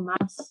tenerlo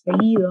más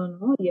seguido,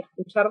 ¿no? Y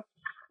escuchar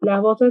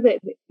las voces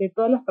de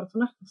todas las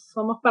personas que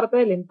somos parte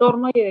del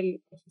entorno y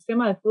del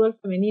sistema de fútbol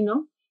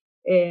femenino.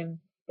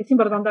 Es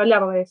importante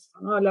hablar de eso,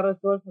 ¿no? Hablar del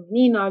fútbol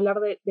femenino, hablar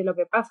de lo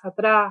que pasa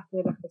atrás,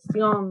 de la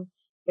gestión,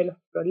 de los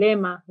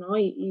problemas, ¿no?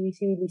 Y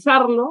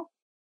visibilizarlo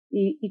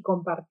y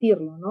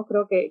compartirlo, ¿no?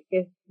 Creo que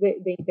es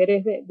de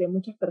interés de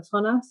muchas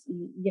personas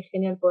y es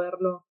genial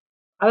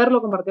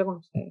haberlo compartido con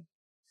ustedes.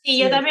 Y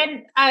yo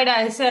también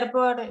agradecer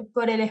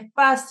por el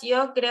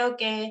espacio. Creo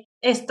que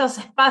estos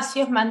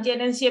espacios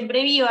mantienen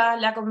siempre viva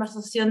la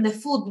conversación de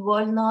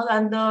fútbol, ¿no?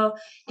 Dando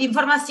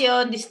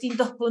información,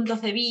 distintos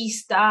puntos de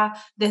vista,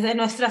 desde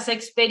nuestras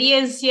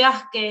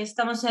experiencias, que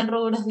estamos en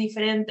rubros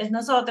diferentes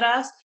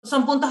nosotras.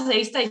 Son puntos de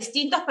vista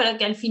distintos, pero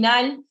que al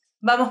final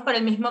vamos por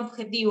el mismo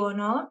objetivo,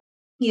 ¿no?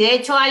 Y de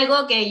hecho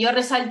algo que yo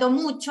resalto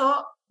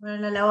mucho,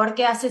 la labor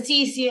que hace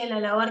Sisi, la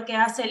labor que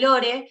hace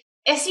Lore,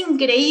 es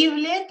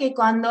increíble que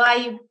cuando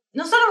hay,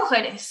 no solo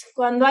mujeres,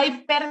 cuando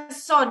hay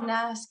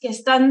personas que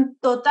están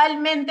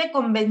totalmente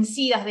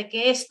convencidas de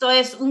que esto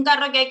es un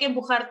carro que hay que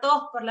empujar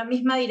todos por la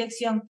misma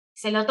dirección,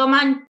 se lo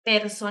toman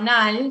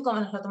personal,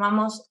 como nos lo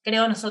tomamos,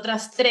 creo,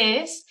 nosotras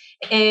tres,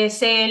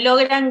 se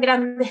logran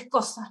grandes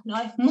cosas, ¿no?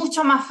 Es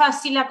mucho más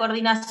fácil la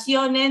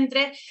coordinación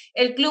entre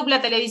el club,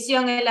 la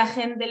televisión, el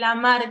agente, la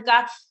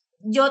marca.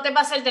 Yo te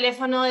paso el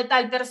teléfono de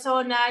tal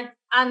persona,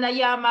 anda,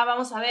 llama,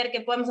 vamos a ver qué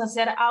podemos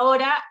hacer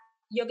ahora.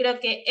 Yo creo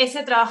que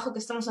ese trabajo que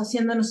estamos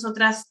haciendo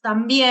nosotras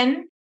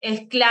también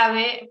es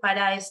clave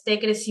para este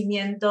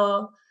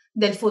crecimiento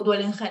del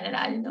fútbol en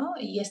general, ¿no?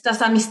 Y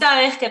estas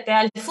amistades que te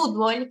da el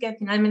fútbol, que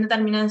finalmente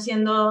terminan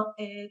siendo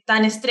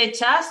tan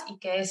estrechas y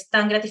que es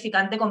tan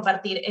gratificante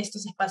compartir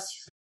estos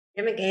espacios.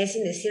 Yo me quedé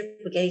sin decir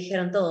porque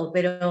dijeron todo,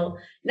 pero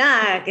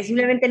nada, que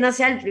simplemente no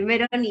sea el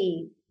primero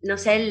ni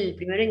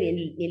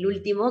el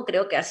último.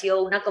 Creo que ha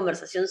sido una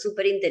conversación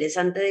súper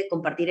interesante de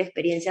compartir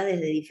experiencias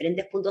desde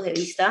diferentes puntos de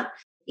vista.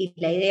 Y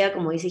la idea,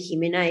 como dice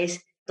Jimena,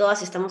 es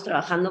todas estamos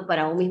trabajando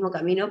para un mismo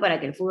camino,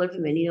 para que el fútbol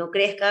femenino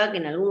crezca, que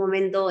en algún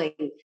momento,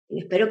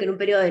 espero que en un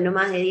periodo de no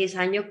más de 10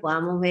 años,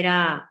 podamos ver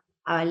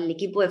al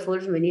equipo de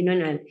fútbol femenino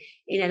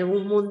en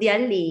algún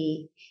mundial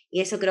y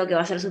eso creo que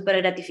va a ser súper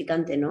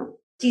gratificante, ¿no?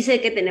 Sí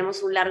sé que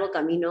tenemos un largo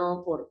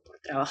camino por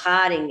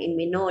trabajar en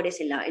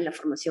menores, en la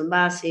formación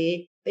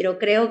base, pero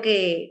creo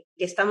que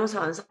estamos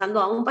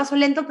avanzando a un paso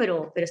lento,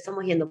 pero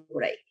estamos yendo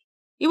por ahí.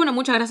 Y bueno,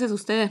 muchas gracias a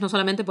ustedes, no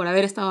solamente por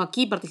haber estado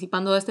aquí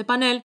participando de este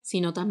panel,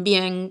 sino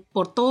también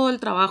por todo el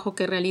trabajo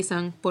que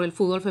realizan por el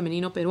fútbol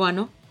femenino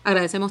peruano.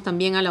 Agradecemos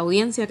también a la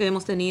audiencia que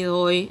hemos tenido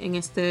hoy en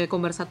este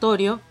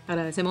conversatorio.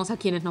 Agradecemos a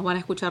quienes nos van a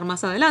escuchar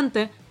más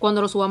adelante,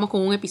 cuando lo subamos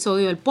con un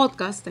episodio del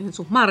podcast en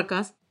Sus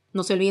Marcas.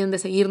 No se olviden de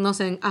seguirnos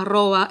en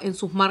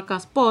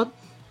 @ensusmarcaspod,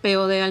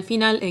 POD al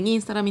final, en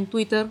Instagram y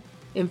Twitter,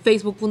 en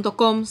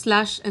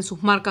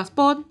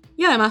facebook.com/ensusmarcaspod.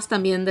 Y además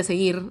también de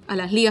seguir a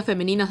las ligas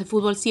femeninas de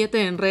fútbol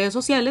 7 en redes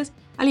sociales,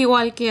 al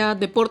igual que a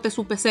Deportes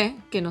UPC,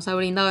 que nos ha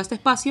brindado este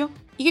espacio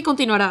y que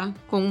continuará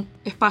con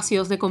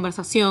espacios de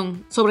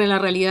conversación sobre la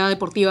realidad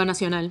deportiva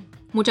nacional.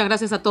 Muchas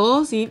gracias a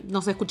todos y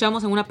nos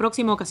escuchamos en una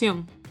próxima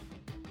ocasión.